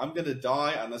for me. I'm going to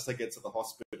die unless I get to the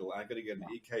hospital. I'm going to get an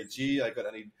EKG. I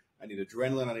need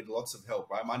adrenaline. I need lots of help.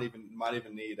 Right? I might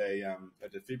even need a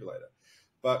defibrillator.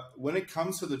 But when it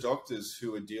comes to the doctors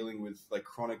who are dealing with like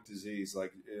chronic disease,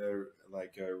 like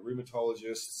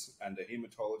rheumatologists and a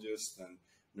hematologist and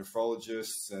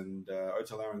nephrologists and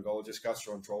otolaryngologists,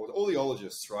 gastroenterologists, all the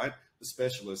ologists, right? The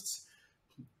specialists,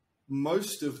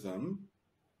 most of them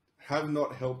have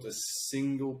not helped a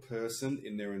single person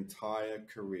in their entire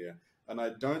career. And I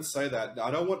don't say that.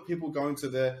 I don't want people going to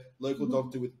their local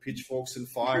doctor with pitchforks and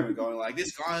fire and going like,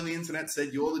 this guy on the internet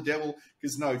said you're the devil.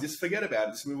 Because no, just forget about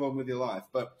it. Just move on with your life.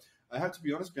 But I have to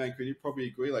be honest, Bianca, and you probably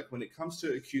agree, like when it comes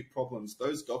to acute problems,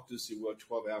 those doctors who work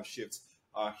 12-hour shifts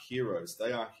are heroes.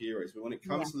 They are heroes. But when it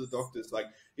comes to the doctors, like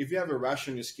if you have a rash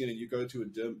on your skin and you go to a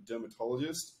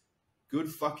dermatologist, good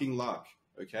fucking luck,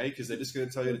 okay? Because they're just going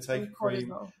to tell you to take a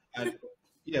cream. And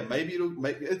yeah, maybe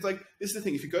it's like, this is the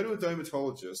thing. If you go to a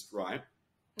dermatologist, right,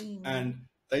 and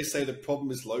they say the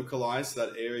problem is localized to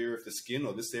that area of the skin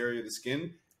or this area of the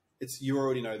skin, you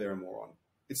already know they're a moron.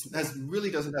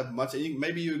 Really doesn't have much,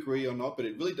 maybe you agree or not, but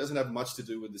it really doesn't have much to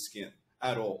do with the skin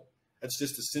at all. It's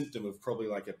just a symptom of probably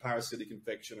like a parasitic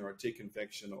infection or a tick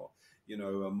infection or, you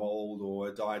know, a mold or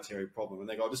a dietary problem. And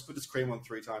they go, I'll just put this cream on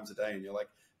 3 times a day. And you're like,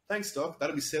 thanks, doc.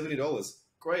 That'll be $70.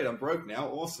 Great, I'm broke now.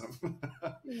 Awesome.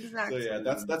 Exactly. So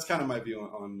yeah, that's kind of my view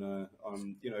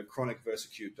on you know, chronic versus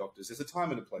acute doctors. There's a time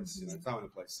and a place, you know, time and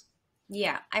a place.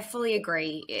 Yeah, I fully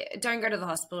agree. Don't go to the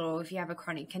hospital if you have a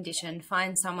chronic condition.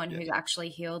 Find someone who's actually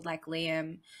healed, like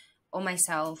Liam or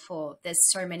myself, or there's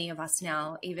so many of us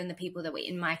now. Even the people that were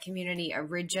in my community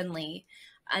originally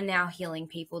are now healing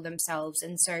people themselves.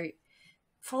 And so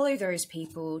follow those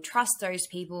people, trust those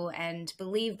people, and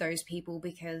believe those people,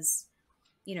 because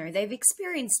you know, they've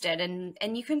experienced it,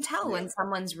 and you can tell when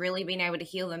someone's really been able to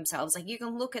heal themselves. Like you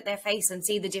can look at their face and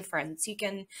see the difference. You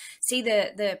can see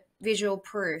the visual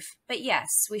proof. But yes,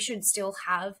 we should still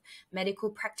have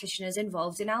medical practitioners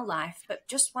involved in our life, but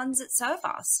just ones that serve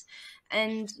us.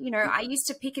 And, you know, I used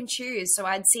to pick and choose. So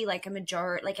I'd see like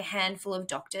a handful of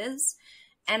doctors,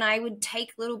 and I would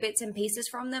take little bits and pieces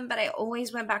from them, but I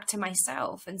always went back to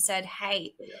myself and said,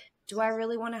 hey, do I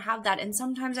really want to have that? And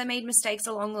sometimes I made mistakes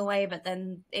along the way, but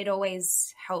then it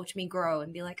always helped me grow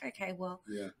and be like, okay, well,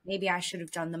 maybe I should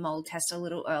have done the mold test a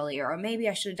little earlier, or maybe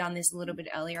I should have done this a little bit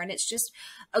earlier. And it's just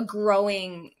a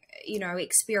growing, you know,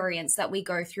 experience that we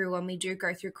go through when we do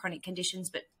go through chronic conditions.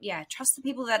 But yeah, trust the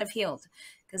people that have healed,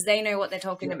 because they know what they're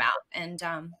talking about. And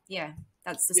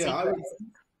that's the secret.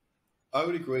 I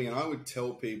would agree. And I would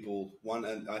tell people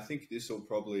and I think this will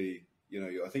probably, you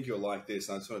know, I think you'll like this.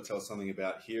 And I just want to tell something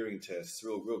about hearing tests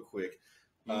real quick.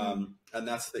 And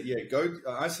that's that,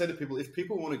 I say to people, if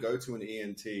people want to go to an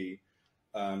ENT,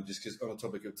 just because on the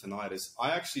topic of tinnitus,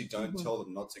 I actually don't tell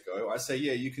them not to go. I say,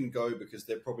 yeah, you can go, because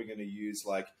they're probably going to use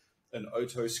like an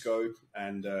otoscope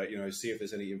and, you know, see if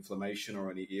there's any inflammation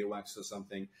or any earwax or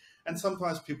something. And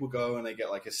sometimes people go and they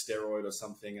get like a steroid or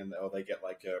something, or they get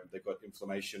like they've got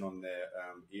inflammation on their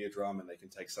eardrum, and they can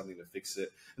take something to fix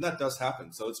it. And that does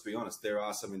happen. So let's be honest, there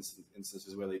are some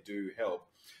instances where they do help,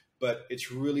 but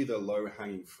it's really the low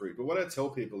hanging fruit. But what I tell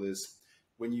people is,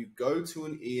 when you go to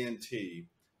an ENT,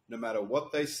 no matter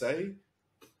what they say,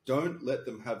 don't let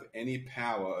them have any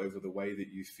power over the way that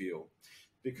you feel.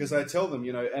 Because I tell them,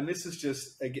 you know, and this is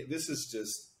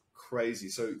just crazy.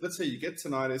 So let's say you get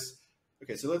tinnitus.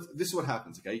 Okay, so this is what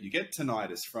happens, okay? You get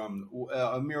tinnitus from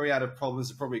a myriad of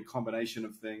problems, probably a combination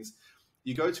of things.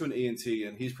 You go to an ENT,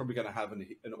 and he's probably going to have an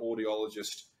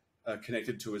audiologist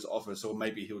connected to his office, or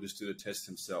maybe he'll just do the test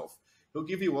himself. He'll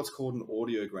give you what's called an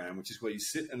audiogram, which is where you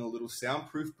sit in a little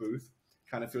soundproof booth,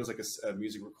 kind of feels like a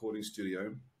music recording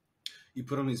studio. You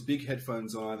put on these big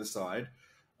headphones on either side,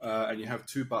 and you have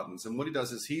 2 buttons. And what he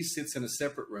does is he sits in a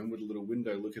separate room with a little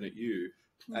window looking at you,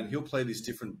 and he'll play these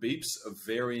different beeps of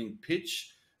varying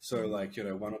pitch. So like, you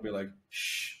know, one will be like,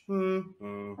 shh,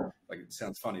 like it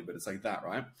sounds funny, but it's like that,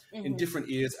 right? In different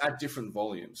ears at different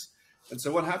volumes. And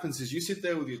so what happens is you sit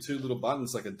there with your 2 little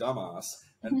buttons like a dumbass,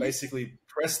 and basically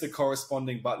press the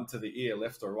corresponding button to the ear,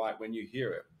 left or right, when you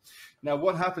hear it. Now,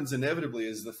 what happens inevitably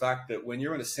is the fact that when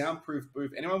you're in a soundproof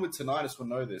booth, anyone with tinnitus will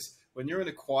know this, when you're in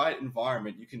a quiet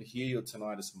environment, you can hear your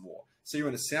tinnitus more. So you're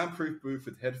in a soundproof booth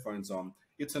with headphones on,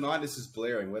 your tinnitus is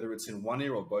blaring, whether it's in one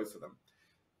ear or both of them.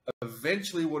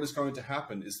 Eventually, what is going to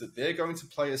happen is that they're going to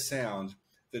play a sound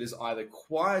that is either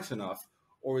quiet enough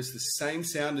or is the same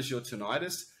sound as your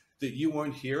tinnitus that you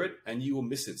won't hear it and you will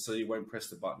miss it, so you won't press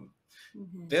the button.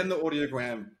 Then the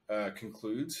audiogram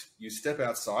concludes. You step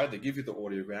outside, they give you the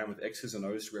audiogram with X's and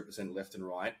O's to represent left and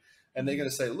right, and they're going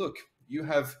to say, look, you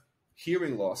have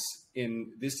hearing loss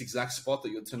in this exact spot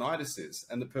that your tinnitus is.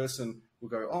 And the person will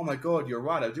go, oh my God, you're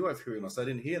right, I do have hearing loss, I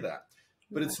didn't hear that.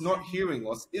 But it's not hearing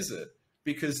loss, is it?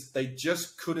 Because they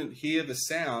just couldn't hear the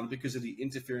sound because of the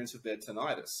interference of their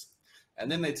tinnitus.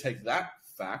 And then they take that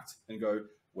fact and go,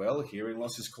 well, hearing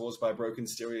loss is caused by broken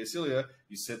stereocilia.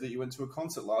 You said that you went to a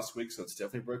concert last week, so it's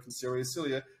definitely broken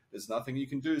stereocilia. There's nothing you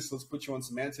can do, so let's put you on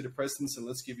some antidepressants and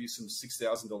let's give you some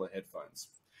 $6,000 headphones.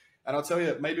 And I'll tell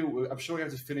you, maybe I'm sure we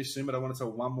have to finish soon, but I want to tell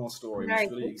one more story. No,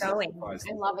 keep going.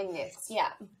 I'm loving this. Yeah.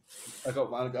 I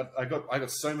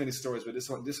got so many stories, but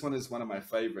this one is one of my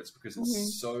favorites because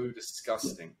it's so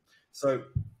disgusting. So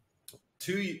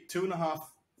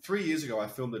 3 years ago, I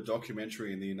filmed a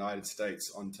documentary in the United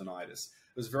States on tinnitus.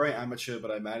 It was very amateur,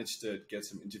 but I managed to get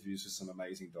some interviews with some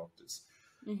amazing doctors.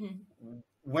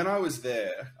 When I was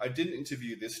there, I didn't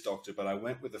interview this doctor, but I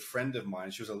went with a friend of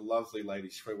mine. She was a lovely lady.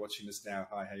 She's probably watching this now.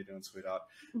 Hi, how you doing, sweetheart?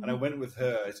 And I went with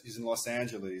her. She's in Los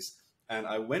Angeles. And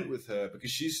I went with her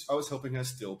because I was helping her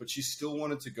still, but she still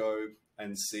wanted to go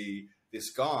and see this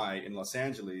guy in Los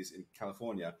Angeles, in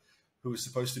California, who was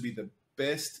supposed to be the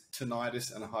best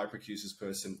tinnitus and hyperacusis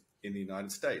person in the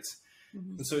United States.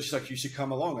 And so she's like, you should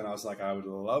come along. And I was like, I would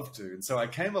love to. And so I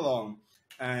came along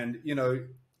and, you know,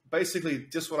 basically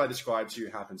just what I described to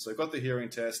you happened. So I got the hearing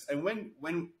test. And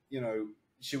when you know,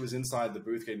 she was inside the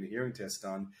booth getting the hearing test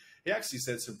done, he actually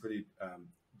said some pretty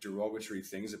derogatory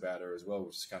things about her as well,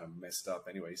 which is kind of messed up.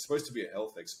 Anyway, he's supposed to be a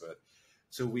health expert.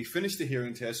 So we finished the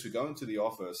hearing test. We go into the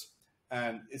office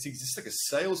and it's just like a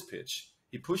sales pitch.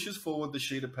 He pushes forward the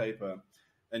sheet of paper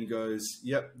and goes,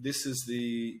 yep, this is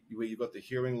where you've got the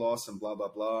hearing loss and blah, blah,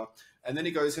 blah. And then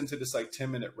he goes into this like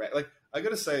 10-minute rant. Like, I got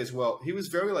to say as well, he was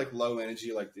very like low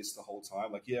energy like this the whole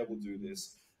time. Like, yeah, we'll do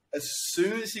this. As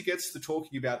soon as he gets to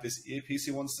talking about this earpiece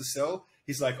he wants to sell,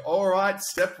 he's like, all right,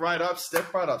 step right up,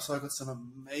 step right up. So I've got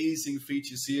some amazing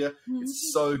features here.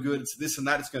 It's so good. It's this and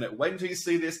that. It's going to wait until you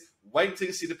see this. Wait until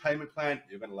you see the payment plan.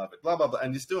 You're going to love it. Blah, blah, blah.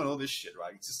 And he's doing all this shit,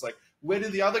 right? It's just like, where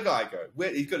did the other guy go?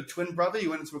 He's got a twin brother. He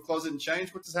went into a closet and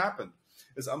changed. What just happened?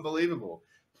 It's unbelievable.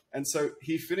 And so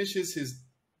he finishes his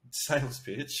sales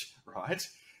pitch, right?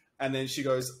 And then she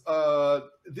goes,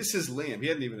 this is Liam. He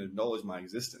hadn't even acknowledged my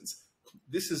existence.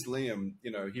 This is Liam.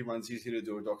 You know, he's here to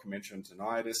do a documentary on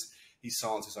tinnitus. He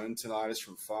silenced his own tinnitus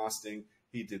from fasting.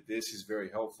 He did this. He's very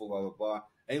helpful, blah, blah, blah.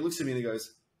 And he looks at me and he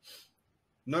goes,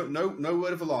 no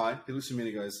word of a lie. He looks at me and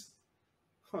he goes,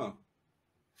 huh.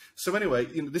 So anyway,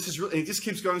 you know, this is really, he just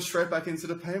keeps going straight back into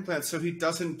the payment plan. So he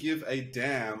doesn't give a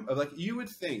damn. Like, you would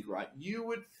think, right? You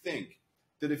would think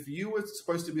that if you were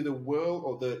supposed to be the world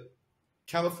or the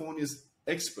California's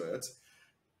expert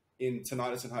in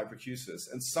tinnitus and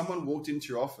hyperacusis, and someone walked into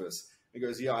your office and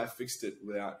goes, yeah, I fixed it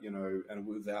without, you know, and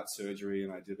without surgery,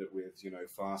 and I did it with, you know,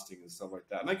 fasting and stuff like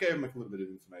that. And I gave him like a little bit of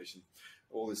information,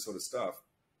 all this sort of stuff.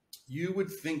 You would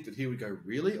think that he would go,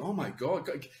 really? Oh my God.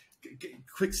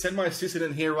 Quick, send my assistant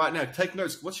in here right now. Take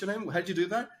notes. What's your name? How'd you do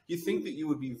that? You think that you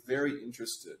would be very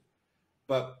interested.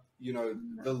 But, you know,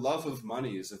 the love of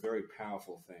money is a very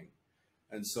powerful thing.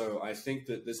 And so I think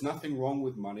that there's nothing wrong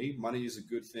with money. Money is a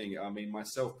good thing. I mean,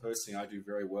 myself personally, I do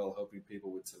very well helping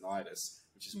people with tinnitus,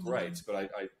 which is great. But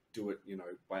I do it, you know,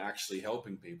 by actually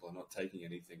helping people and not taking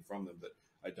anything from them that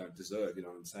I don't deserve, you know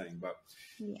what I'm saying? But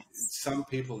some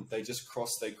people, they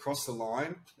cross the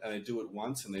line and they do it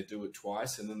once and they do it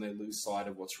twice, and then they lose sight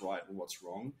of what's right and what's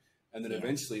wrong. And then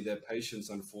eventually their patients,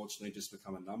 unfortunately, just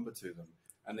become a number to them,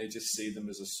 and they just see them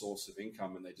as a source of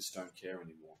income, and they just don't care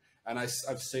anymore. And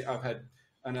I've had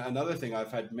another thing.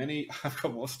 I've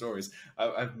got more stories.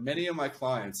 I've many of my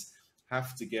clients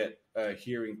have to get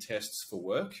hearing tests for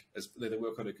work, as they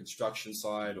work on a construction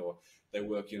site or they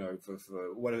work, you know, for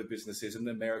whatever business is. In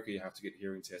America, you have to get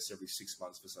hearing tests every 6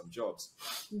 months for some jobs.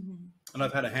 And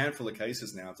I've had a handful of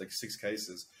cases now. It's like 6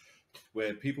 cases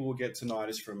where people will get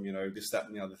tinnitus from, you know, this, that,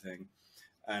 and the other thing.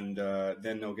 And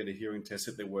then they'll get a hearing test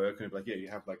at their work and they'll be like, yeah, you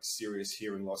have like serious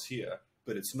hearing loss here,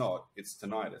 but it's not, it's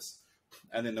tinnitus.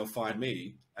 And then they'll find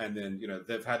me, and then, you know,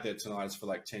 they've had their tinnitus for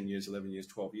like 10 years, 11 years,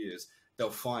 12 years. They'll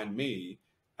find me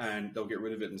and they'll get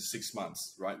rid of it in 6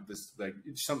 months, right? This, like,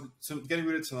 some getting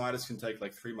rid of tinnitus can take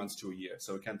like 3 months to a year,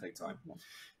 so it can take time.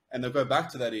 And they'll go back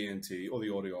to that ENT or the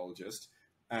audiologist,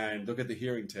 and they'll get the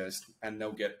hearing test, and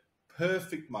they'll get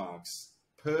perfect marks.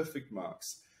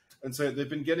 And so they've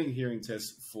been getting hearing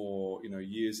tests for, you know,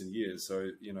 years and years.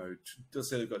 So, you know, let's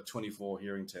say they've got 24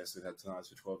 hearing tests. They've had tinnitus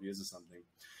for 12 years or something.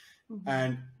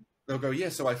 And they'll go, yeah,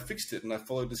 so I fixed it and I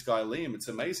followed this guy, Liam. It's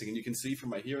amazing. And you can see from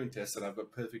my hearing test that I've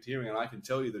got perfect hearing and I can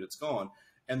tell you that it's gone.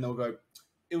 And they'll go,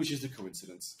 it was just a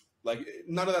coincidence. Like,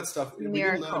 none of that stuff. Miracle. We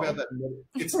didn't learn about that.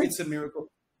 It's a miracle.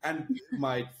 And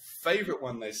my favorite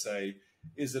one they say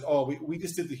is that, oh, we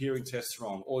just did the hearing tests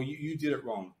wrong, or you did it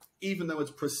wrong, even though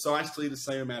it's precisely the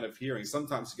same amount of hearing.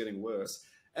 Sometimes it's getting worse.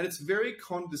 And it's very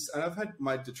condescending. And I've had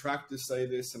my detractors say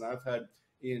this, and I've had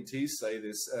ENTs say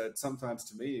this, sometimes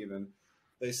to me even.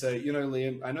 They say, you know,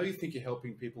 Liam, I know you think you're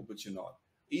helping people, but you're not.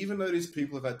 Even though these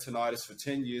people have had tinnitus for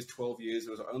 10 years, 12 years,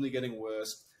 it was only getting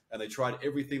worse, and they tried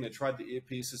everything. They tried the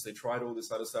earpieces. They tried all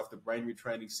this other stuff, the brain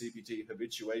retraining, CBT,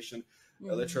 habituation,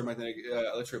 electromagnetic,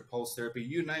 electropulse therapy,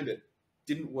 you name it.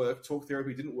 Didn't work. Talk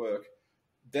therapy didn't work.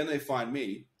 Then they find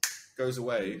me, goes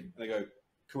away, and they go,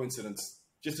 coincidence,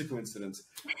 just a coincidence.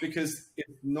 Because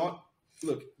it's not,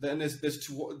 look, then there's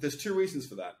two reasons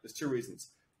for that. There's two reasons.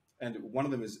 And one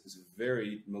of them is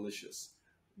very malicious.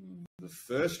 The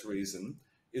first reason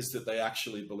is that they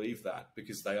actually believe that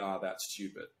because they are that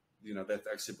stupid. You know, they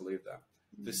actually believe that.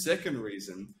 The second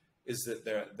reason is that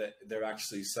they're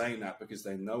actually saying that because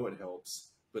they know it helps,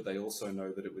 but they also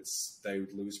know that they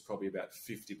would lose probably about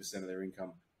 50% of their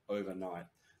income overnight.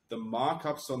 The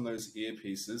markups on those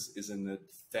earpieces is in the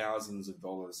thousands of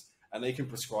dollars, and they can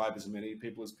prescribe as many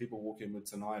people as people walk in with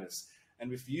tinnitus.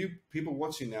 And if people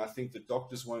watching now think that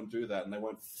doctors won't do that and they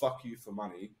won't fuck you for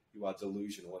money, you are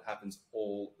delusional. It happens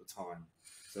all the time.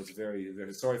 So it's very,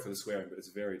 very, sorry for the swearing, but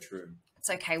it's very true. It's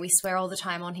okay. We swear all the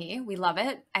time on here. We love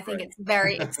it. I think it's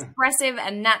very expressive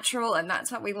and natural, and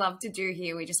that's what we love to do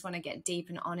here. We just want to get deep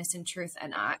and honest and truth.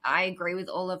 And I agree with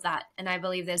all of that. And I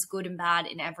believe there's good and bad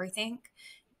in everything.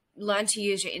 Learn to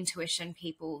use your intuition,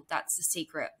 people. That's the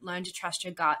secret. Learn to trust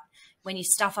your gut. When you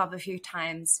stuff up a few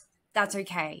times, that's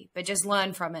okay. But just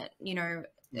learn from it, you know,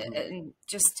 and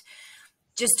just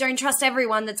don't trust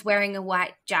everyone that's wearing a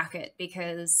white jacket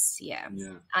because,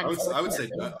 I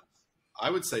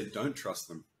would say don't trust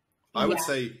them. I would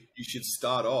say you should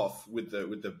start off with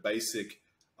the basic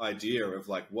idea of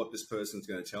like what this person's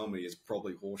going to tell me is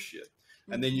probably horseshit.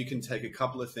 And then you can take a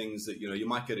couple of things that, you know, you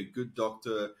might get a good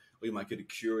doctor, or you might get a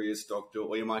curious doctor,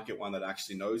 or you might get one that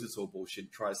actually knows it's all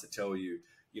bullshit, tries to tell you,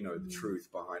 you know, the truth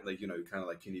behind, like, you know, kind of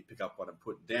like, can you pick up what I'm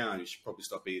putting down? You should probably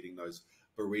stop eating those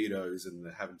burritos and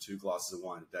having 2 glasses of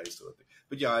wine a day sort of thing.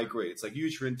 But yeah, I agree. It's like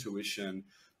use your intuition.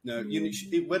 No,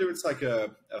 whether it's like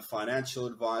a financial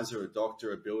advisor, a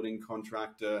doctor, a building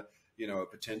contractor, you know, a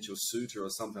potential suitor or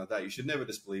something like that, you should never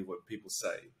just believe what people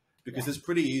say because it's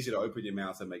pretty easy to open your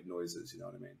mouth and make noises. You know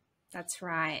what I mean? That's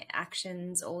right.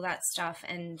 Actions, all that stuff.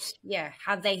 And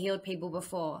have they healed people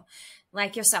before?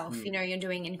 Like yourself, you know, you're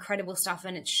doing incredible stuff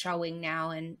and it's showing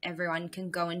now, and everyone can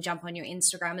go and jump on your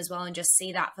Instagram as well and just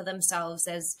see that for themselves.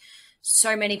 There's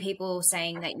so many people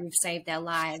saying that you've saved their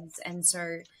lives. And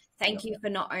so thank you for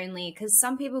not only, because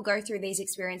some people go through these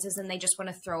experiences and they just want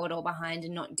to throw it all behind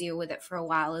and not deal with it for a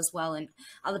while as well. And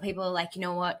other people are like, you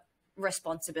know what,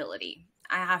 responsibility.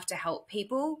 I have to help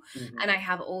people and I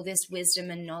have all this wisdom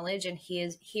and knowledge, and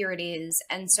here it is.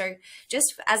 And so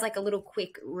just as like a little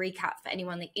quick recap for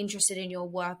anyone that's interested in your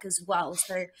work as well.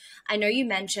 So I know you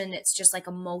mentioned it's just like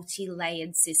a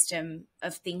multi-layered system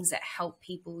of things that help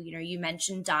people. You know, you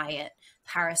mentioned diet,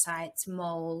 parasites,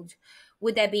 mold.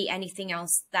 Would there be anything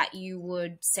else that you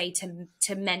would say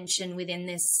to mention within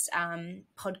this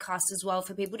podcast as well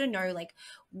for people to know, like,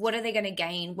 what are they going to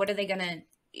gain? What are they going to,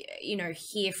 you know,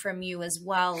 hear from you as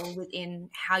well within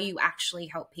how you actually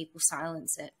help people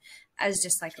silence it, as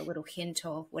just like a little hint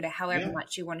or whatever, however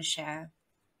much you want to share?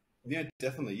 Yeah,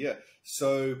 definitely. Yeah.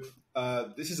 So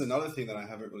this is another thing that I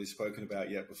haven't really spoken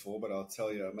about yet before, but I'll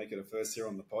tell you, I'll make it a first here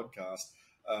on the podcast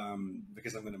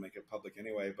because I'm going to make it public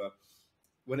anyway. But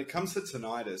when it comes to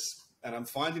tinnitus, and I'm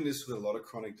finding this with a lot of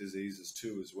chronic diseases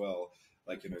too, as well,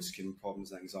 like, you know, skin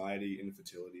problems, anxiety,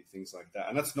 infertility, things like that.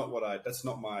 And that's not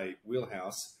my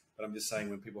wheelhouse, but I'm just saying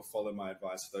when people follow my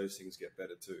advice, those things get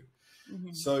better too.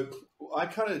 So I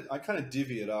kind of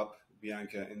divvy it up,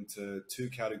 Bianca, into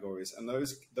 2 categories. And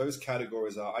those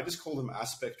categories are, I just call them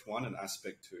aspect 1 and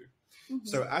aspect 2.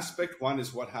 So aspect 1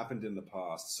 is what happened in the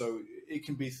past. So it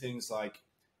can be things like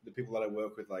the people that I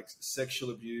work with, like sexual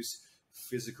abuse,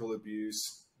 physical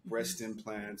abuse, breast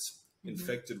implants,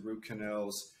 infected root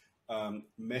canals,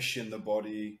 mesh in the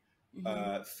body,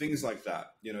 things like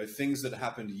that, you know, things that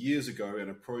happened years ago and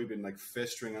have probably been like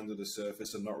festering under the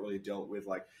surface and not really dealt with,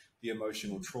 like the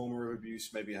emotional trauma of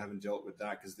abuse. Maybe you haven't dealt with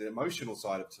that, because the emotional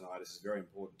side of tinnitus is very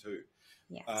important too.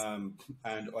 Yes.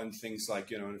 And on things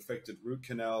like, an infected root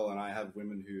canal, and I have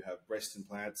women who have breast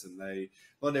implants, and they,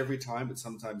 not every time, but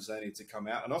sometimes they need to come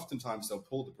out, and oftentimes they'll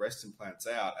pull the breast implants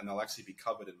out and they'll actually be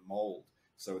covered in mold.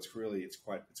 So it's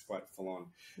quite full on.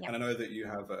 Yep. And I know that you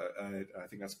have I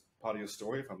think that's part of your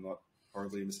story, if I'm not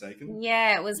horribly mistaken.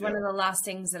 Yeah, it was one of the last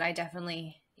things that I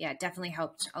definitely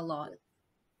helped a lot.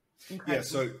 Incredible.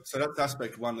 Yeah, so that's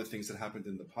aspect one, the things that happened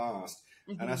in the past.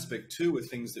 And aspect two are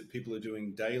things that people are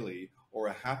doing daily or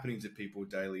are happening to people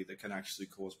daily that can actually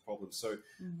cause problems. So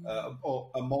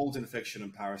a mold infection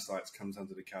and parasites comes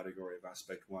under the category of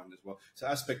aspect one as well. So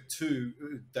aspect two,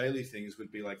 daily things,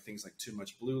 would be like things like too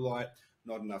much blue light,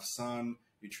 not enough sun,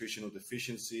 nutritional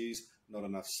deficiencies, not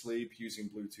enough sleep, using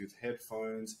Bluetooth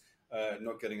headphones,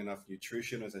 not getting enough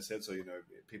nutrition, as I said. So,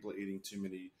 people are eating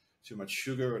too much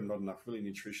sugar and not enough really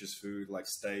nutritious food like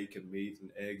steak and meat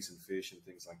and eggs and fish and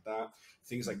things like that.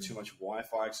 Things like too much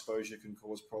Wi-Fi exposure can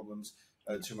cause problems.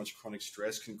 Too much chronic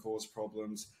stress can cause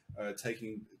problems.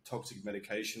 Taking toxic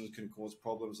medications can cause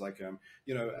problems. Like,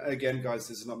 again, guys,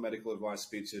 this is not medical advice.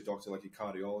 Speak to your doctor like your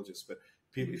cardiologist. But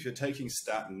people, if you're taking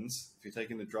statins, if you're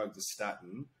taking the drug, the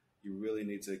statin, you really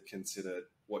need to consider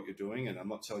what you're doing. And I'm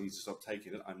not telling you to stop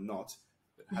taking it. I'm not.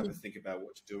 But have a think about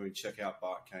what you're doing. Check out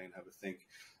Bart Kane. Have a think.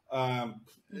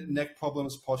 Neck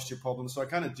problems, posture problems. So I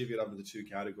kind of divvy it up into two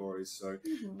categories. So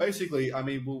basically, I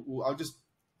mean, I'll just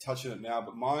touch on it now.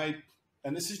 But I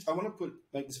want to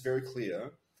make this very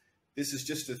clear. This is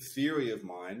just a theory of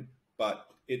mine, but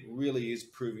it really is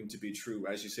proving to be true.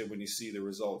 As you said, when you see the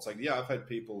results, like, I've had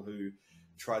people who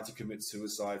tried to commit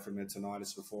suicide from their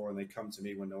tinnitus before, and they come to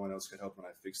me when no one else could help, and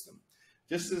I fix them.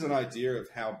 Just as an idea of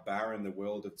how barren the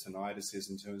world of tinnitus is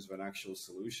in terms of an actual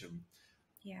solution.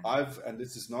 Yeah. And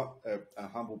this is not a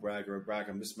humble brag or a brag,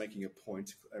 I'm just making a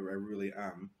point, I really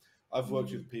am. I've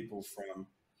worked with people from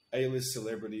A-list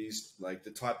celebrities, like the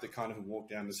type that kind of walk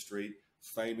down the street,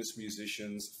 famous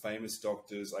musicians, famous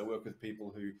doctors. I work with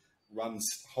people who run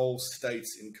whole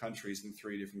states in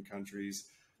 3 different countries,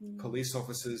 police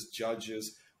officers,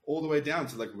 judges, all the way down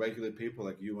to like regular people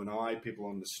like you and I, people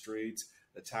on the street,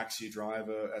 a taxi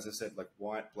driver, as I said, like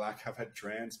white, black. I've had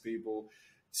trans people,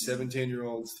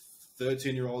 17-year-olds,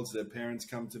 13-year-olds, their parents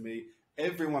come to me,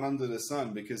 everyone under the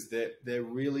sun, because there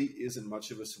really isn't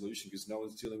much of a solution, because no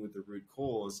one's dealing with the root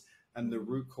cause. And the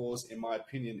root cause, in my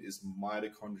opinion, is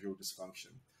mitochondrial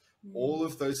dysfunction. All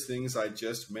of those things I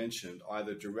just mentioned,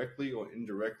 either directly or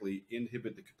indirectly,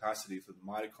 inhibit the capacity for the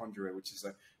mitochondria, which is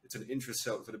it's an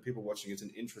intracellular, for the people watching, it's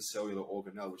an intracellular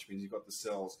organelle, which means you've got the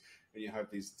cells and you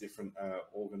have these different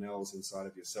organelles inside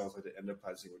of your cells, like the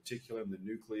endoplasmic reticulum, the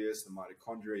nucleus, the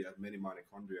mitochondria. You have many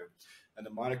mitochondria. And the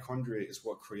mitochondria is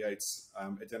what creates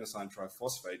adenosine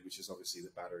triphosphate, which is obviously the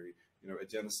battery,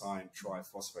 adenosine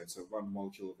triphosphate. So 1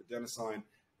 molecule of adenosine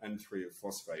and 3 of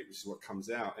phosphate, which is what comes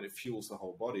out, and it fuels the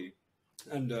whole body.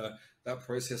 And that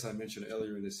process I mentioned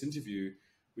earlier in this interview,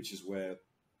 which is where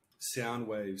sound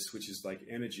waves, which is like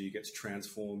energy, gets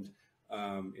transformed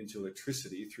into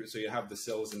electricity through. So you have the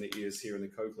cells in the ears here in the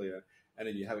cochlea, and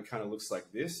then you have, it kind of looks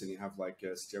like this, and you have like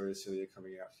stereocilia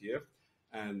coming out here,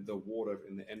 and the water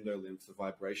in the endolymph, the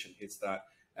vibration hits that.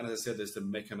 And as I said, there's the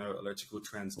mechanoelectrical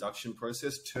transduction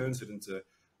process, turns it into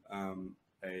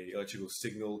a electrical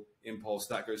signal impulse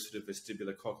that goes to the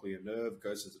vestibular cochlear nerve,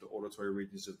 goes into the auditory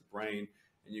regions of the brain,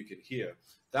 and you can hear.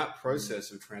 That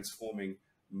process of transforming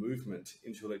movement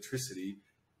into electricity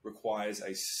requires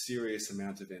a serious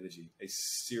amount of energy,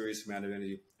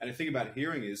 And the thing about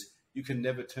hearing is you can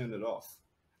never turn it off.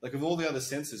 Like, of all the other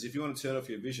senses, if you want to turn off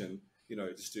your vision,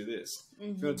 just do this.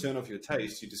 If you want to turn off your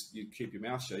taste, you keep your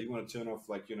mouth shut. You want to turn off,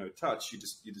 like, touch, you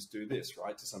just do this,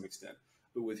 right, to some extent.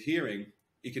 But with hearing,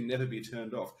 it can never be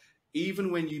turned off.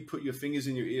 Even when you put your fingers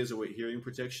in your ears or with hearing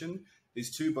protection,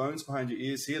 these 2 bones behind your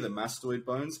ears here, the mastoid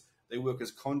bones, they work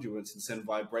as conduits and send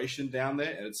vibration down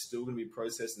there, and it's still going to be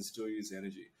processed and still use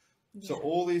energy. Yeah. So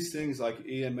all these things like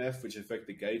EMF, which affect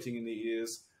the gating in the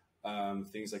ears,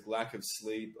 things like lack of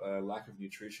sleep, lack of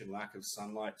nutrition, lack of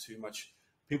sunlight, too much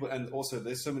people, and also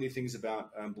there's so many things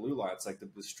about blue lights, like the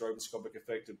stroboscopic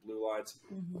effect of blue lights.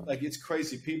 Like, it's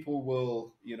crazy. People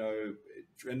will,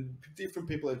 and different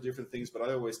people have different things, but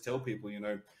I always tell people,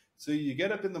 so you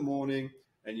get up in the morning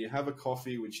and you have a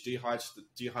coffee, which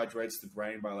dehydrates the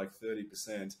brain by like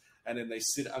 30%. And then they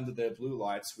sit under their blue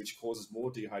lights, which causes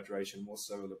more dehydration, more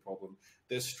cellular problem.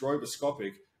 They're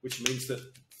stroboscopic, which means that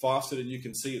faster than you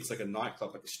can see, it's like a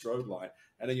nightclub, like a strobe light.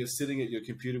 And then you're sitting at your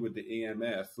computer with the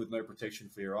EMF with no protection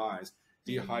for your eyes,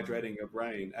 dehydrating your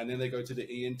brain. And then they go to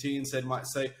the ENT and might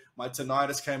say, my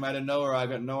tinnitus came out of nowhere. I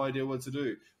got no idea what to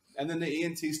do. And then the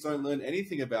ENTs don't learn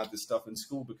anything about this stuff in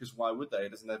school, because why would they?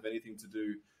 It doesn't have anything to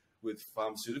do with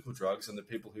pharmaceutical drugs, and the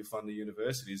people who fund the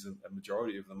universities, a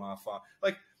majority of them are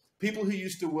like people who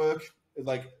used to work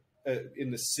like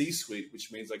in the C-suite,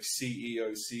 which means like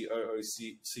CEO, COO,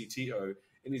 CTO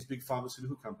in these big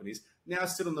pharmaceutical companies, now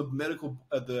sit on the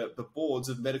the boards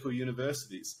of medical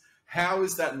universities. How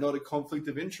is that not a conflict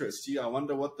of interest? Gee, I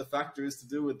wonder what the factor is to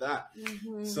do with that.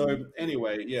 So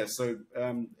anyway, yeah. So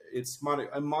it's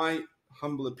in my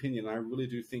humble opinion, I really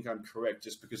do think I'm correct,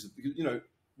 just because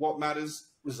what matters.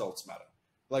 Results matter.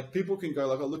 Like, people can go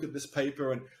like, oh, look at this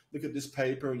paper and look at this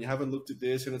paper, and you haven't looked at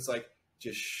this, and it's like,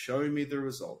 just show me the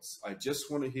results. I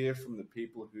just want to hear from the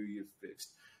people who you've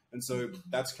fixed. And so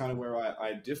that's kind of where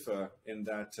I differ in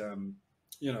that.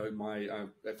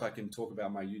 If I can talk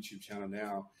about my YouTube channel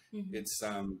now, it's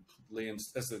Liam.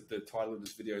 That's the title of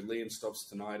this video. Liam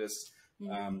Stops Tinnitus.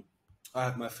 I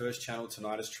have my first channel,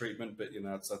 Tinnitus Treatment, but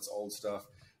that's old stuff.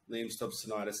 Liam Stops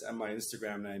Tinnitus, and my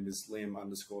Instagram name is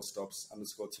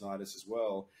Liam_Stops_Tinnitus as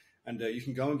well. And you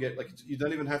can go and get, like, you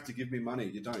don't even have to give me money.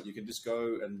 You don't. You can just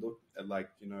go and look at,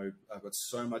 I've got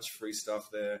so much free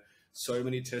stuff there, so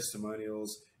many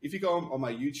testimonials. If you go on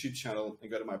my YouTube channel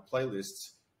and go to my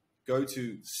playlists, go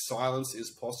to Silence is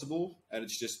Possible, and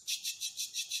it's just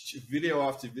video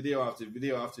after video after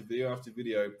video after video after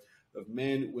video of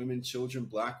men, women, children,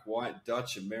 black, white,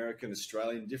 Dutch, American,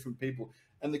 Australian, different people.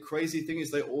 And the crazy thing is,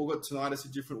 they all got tinnitus a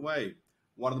different way.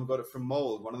 One of them got it from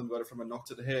mold. One of them got it from a knock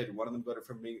to the head. One of them got it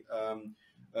from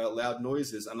loud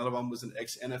noises. Another one was an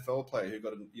ex-NFL player who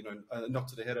got a knock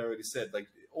to the head. I already said, like,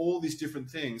 all these different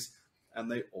things,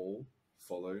 and they all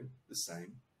follow the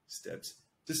same steps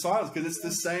to silence, because it's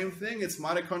the same thing. It's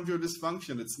mitochondrial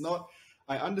dysfunction. It's not.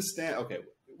 I understand. Okay,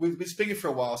 we've been speaking for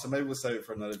a while, so maybe we'll save it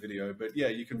for another video. But yeah,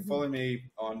 you can follow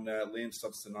me on Liam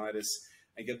Stops Tinnitus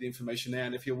and get the information there.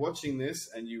 And if you're watching this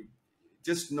and you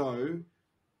just know,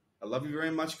 I love you very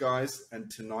much, guys,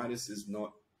 and tinnitus is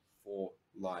not for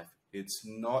life. It's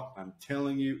not. I'm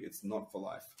telling you, it's not for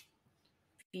life.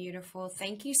 Beautiful.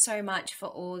 Thank you so much for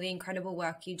all the incredible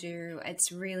work you do.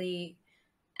 It's really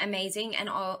amazing. And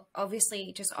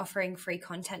obviously just offering free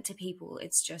content to people,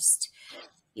 it's just,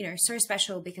 so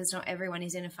special, because not everyone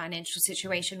is in a financial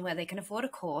situation where they can afford a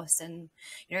course. And,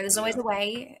 there's always a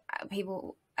way.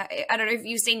 People, I don't know if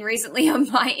you've seen recently on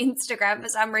my Instagram, for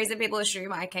some reason people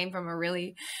assume I came from a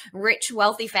really rich,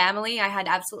 wealthy family. I had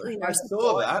absolutely no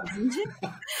support. I saw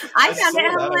that. I found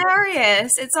it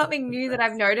hilarious. It's something new that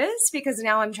I've noticed, because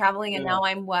now I'm traveling and now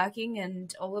I'm working,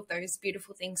 and all of those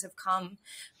beautiful things have come.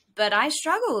 But I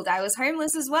struggled. I was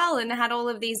homeless as well, and had all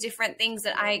of these different things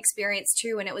that I experienced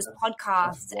too. And it was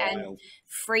podcasts and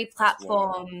free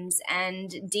platforms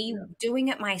and doing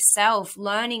it myself,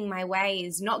 learning my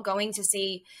ways, not going to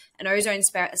see an ozone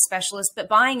specialist, but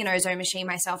buying an ozone machine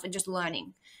myself and just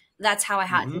learning. That's how I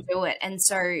had to do it. And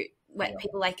so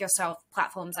people like yourself,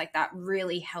 platforms like that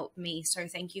really helped me. So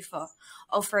thank you for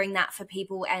offering that for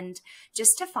people. And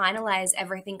just to finalize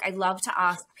everything, I love to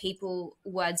ask people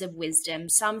words of wisdom,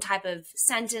 some type of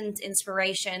sentence,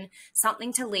 inspiration,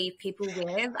 something to leave people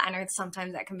with. I know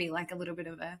sometimes that can be like a little bit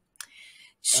of a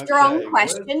strong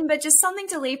question, but just something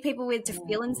to leave people with, to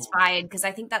feel inspired, because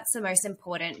I think that's the most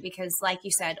important, because like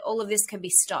you said, all of this can be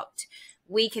stopped.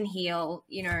 We can heal,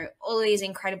 all of these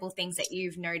incredible things that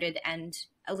you've noted, and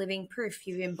a living proof.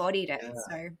 You've embodied it.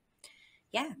 So,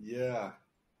 yeah.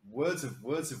 Words of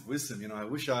wisdom. I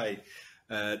wish I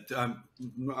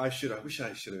should have.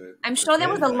 I'm sure there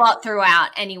was a lot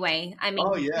throughout. Anyway, I mean,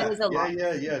 there was a lot.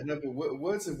 Yeah. No, but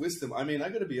words of wisdom. I mean, I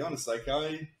got to be honest. Like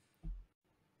I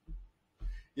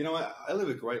live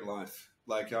a great life.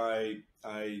 Like I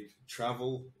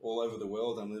travel all over the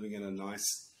world. I'm living in a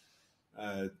nice.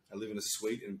 I live in a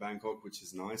suite in Bangkok, which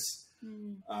is nice.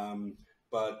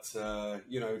 But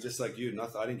just like you,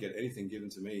 nothing. I didn't get anything given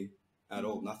to me at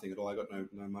all. Nothing at all. I got no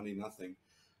money, nothing.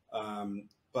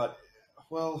 But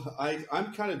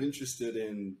I'm kind of interested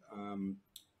in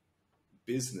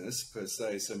business per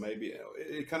se. So maybe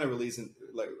it kind of relays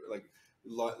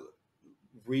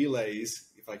relays,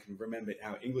 if I can remember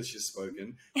how English is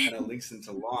spoken, kind of links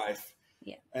into life.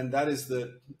 Yeah. And that is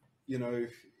that,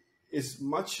 as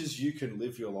much as you can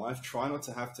live your life, try not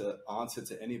to have to answer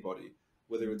to anybody,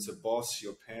 whether it's a boss,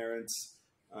 your parents,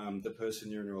 the person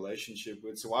you're in a relationship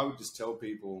with. So I would just tell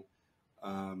people,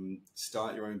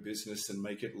 start your own business and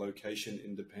make it location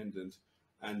independent,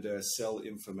 and sell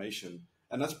information.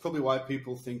 And that's probably why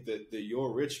people think that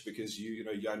you're rich, because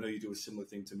I know you do a similar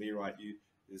thing to me, right?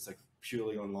 It's like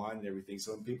purely online and everything.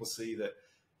 So when people see that,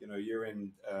 you're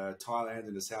in Thailand,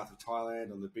 in the south of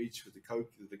Thailand, on the beach with the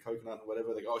coconut and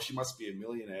whatever. They go, oh, she must be a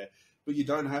millionaire. But you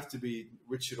don't have to be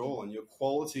rich at all, and your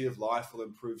quality of life will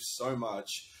improve so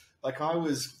much. Like I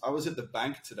was at the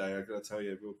bank today. I got to tell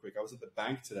you real quick. I was at the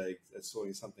bank today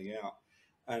sorting something out,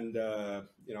 and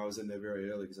I was in there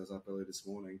very early because I was up early this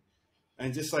morning,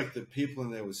 and just like the people in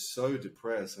there was so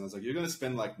depressed. And I was like, you're going to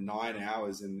spend like 9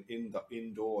 hours in the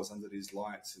indoors under these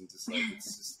lights, and just like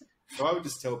it's just. So I would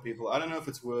just tell people, I don't know if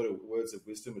it's words of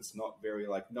wisdom. It's not very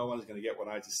like no one's going to get what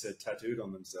I just said tattooed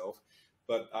on themselves.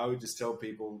 But I would just tell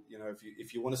people,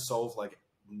 if you want to solve like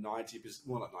 90%,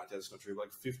 well, not 90%, that's not true, but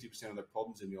like 50% of the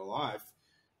problems in your life,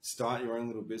 start your own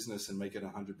little business and make it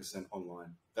 100%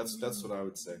 online. That's what I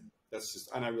would say. That's just,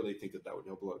 and I really think that would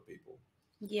help a lot of people.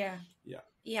 Yeah. Yeah.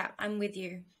 Yeah, I'm with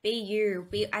you. Be you.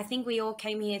 I think we all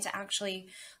came here to actually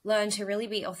learn to really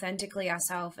be authentically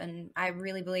ourselves. And I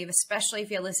really believe, especially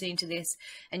if you're listening to this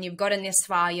and you've gotten this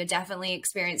far, you're definitely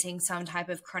experiencing some type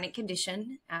of chronic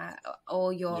condition,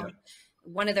 or you're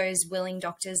one of those willing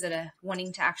doctors that are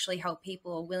wanting to actually help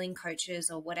people, or willing coaches,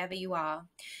 or whatever you are.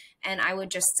 And I would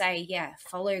just say,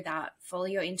 follow that, follow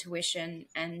your intuition.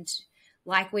 And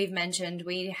like we've mentioned,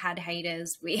 we had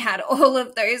haters, we had all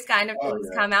of those kind of things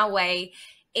come our way.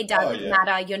 It doesn't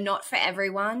matter. You're not for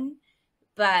everyone,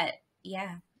 but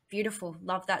beautiful.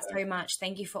 Love that so much.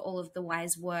 Thank you for all of the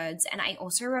wise words. And I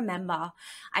also remember,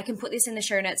 I can put this in the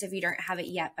show notes if you don't have it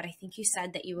yet, but I think you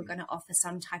said that you were going to offer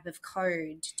some type of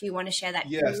code. Do you want to share that?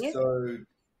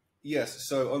 Yes.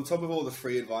 So on top of all the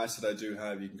free advice that I do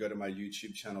have, you can go to my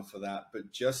YouTube channel for that.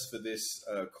 But just for this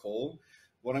call,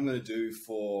 what I'm going to do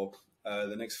for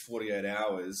the next 48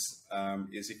 hours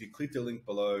is if you click the link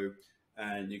below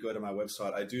and you go to my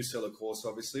website, I do sell a course,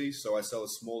 obviously. So I sell a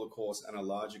smaller course and a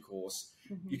larger course.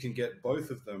 Mm-hmm. You can get both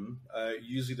of them.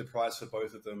 Usually the price for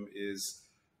both of them is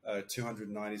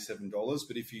 $297.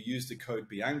 But if you use the code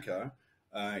Bianca,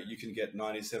 you can get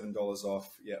 $97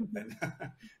 off. Yeah.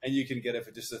 And you can get it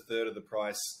for just a third of the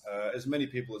price, as many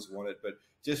people as want it, but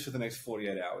just for the next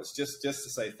 48 hours, just to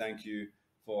say thank you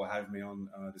for having me on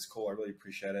this call. I really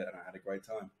appreciate it, and I had a great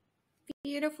time.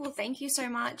 Beautiful. Thank you so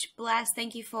much. Bless.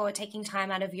 Thank you for taking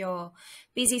time out of your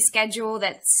busy schedule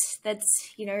that's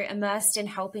immersed in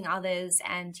helping others,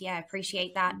 and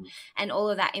appreciate that. And all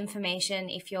of that information,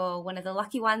 if you're one of the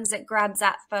lucky ones that grabs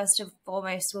that first and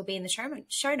foremost, will be in the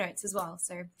show notes as well.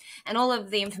 So, and all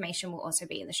of the information will also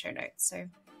be in the show notes. So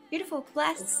beautiful.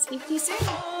 Bless. Speak to you soon.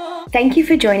 Thank you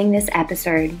for joining this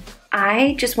episode.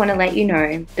 I just want to let you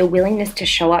know the willingness to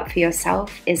show up for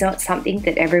yourself is not something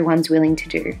that everyone's willing to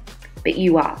do, but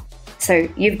you are. So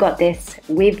you've got this,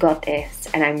 we've got this,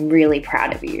 and I'm really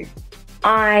proud of you.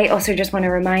 I also just want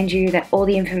to remind you that all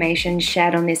the information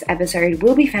shared on this episode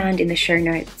will be found in the show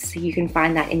notes. So you can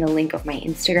find that in the link of my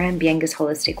Instagram, Bianca's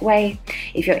Holistic Way.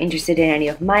 If you're interested in any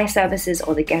of my services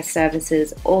or the guest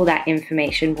services, all that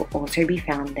information will also be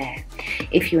found there.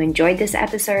 If you enjoyed this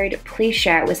episode, please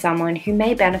share it with someone who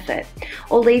may benefit,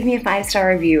 or leave me a 5-star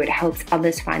review. It helps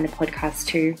others find the podcast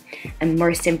too. And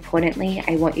most importantly,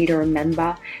 I want you to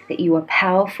remember that you are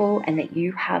powerful and that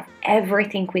you have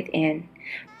everything within.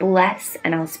 Bless,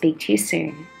 and I'll speak to you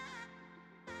soon.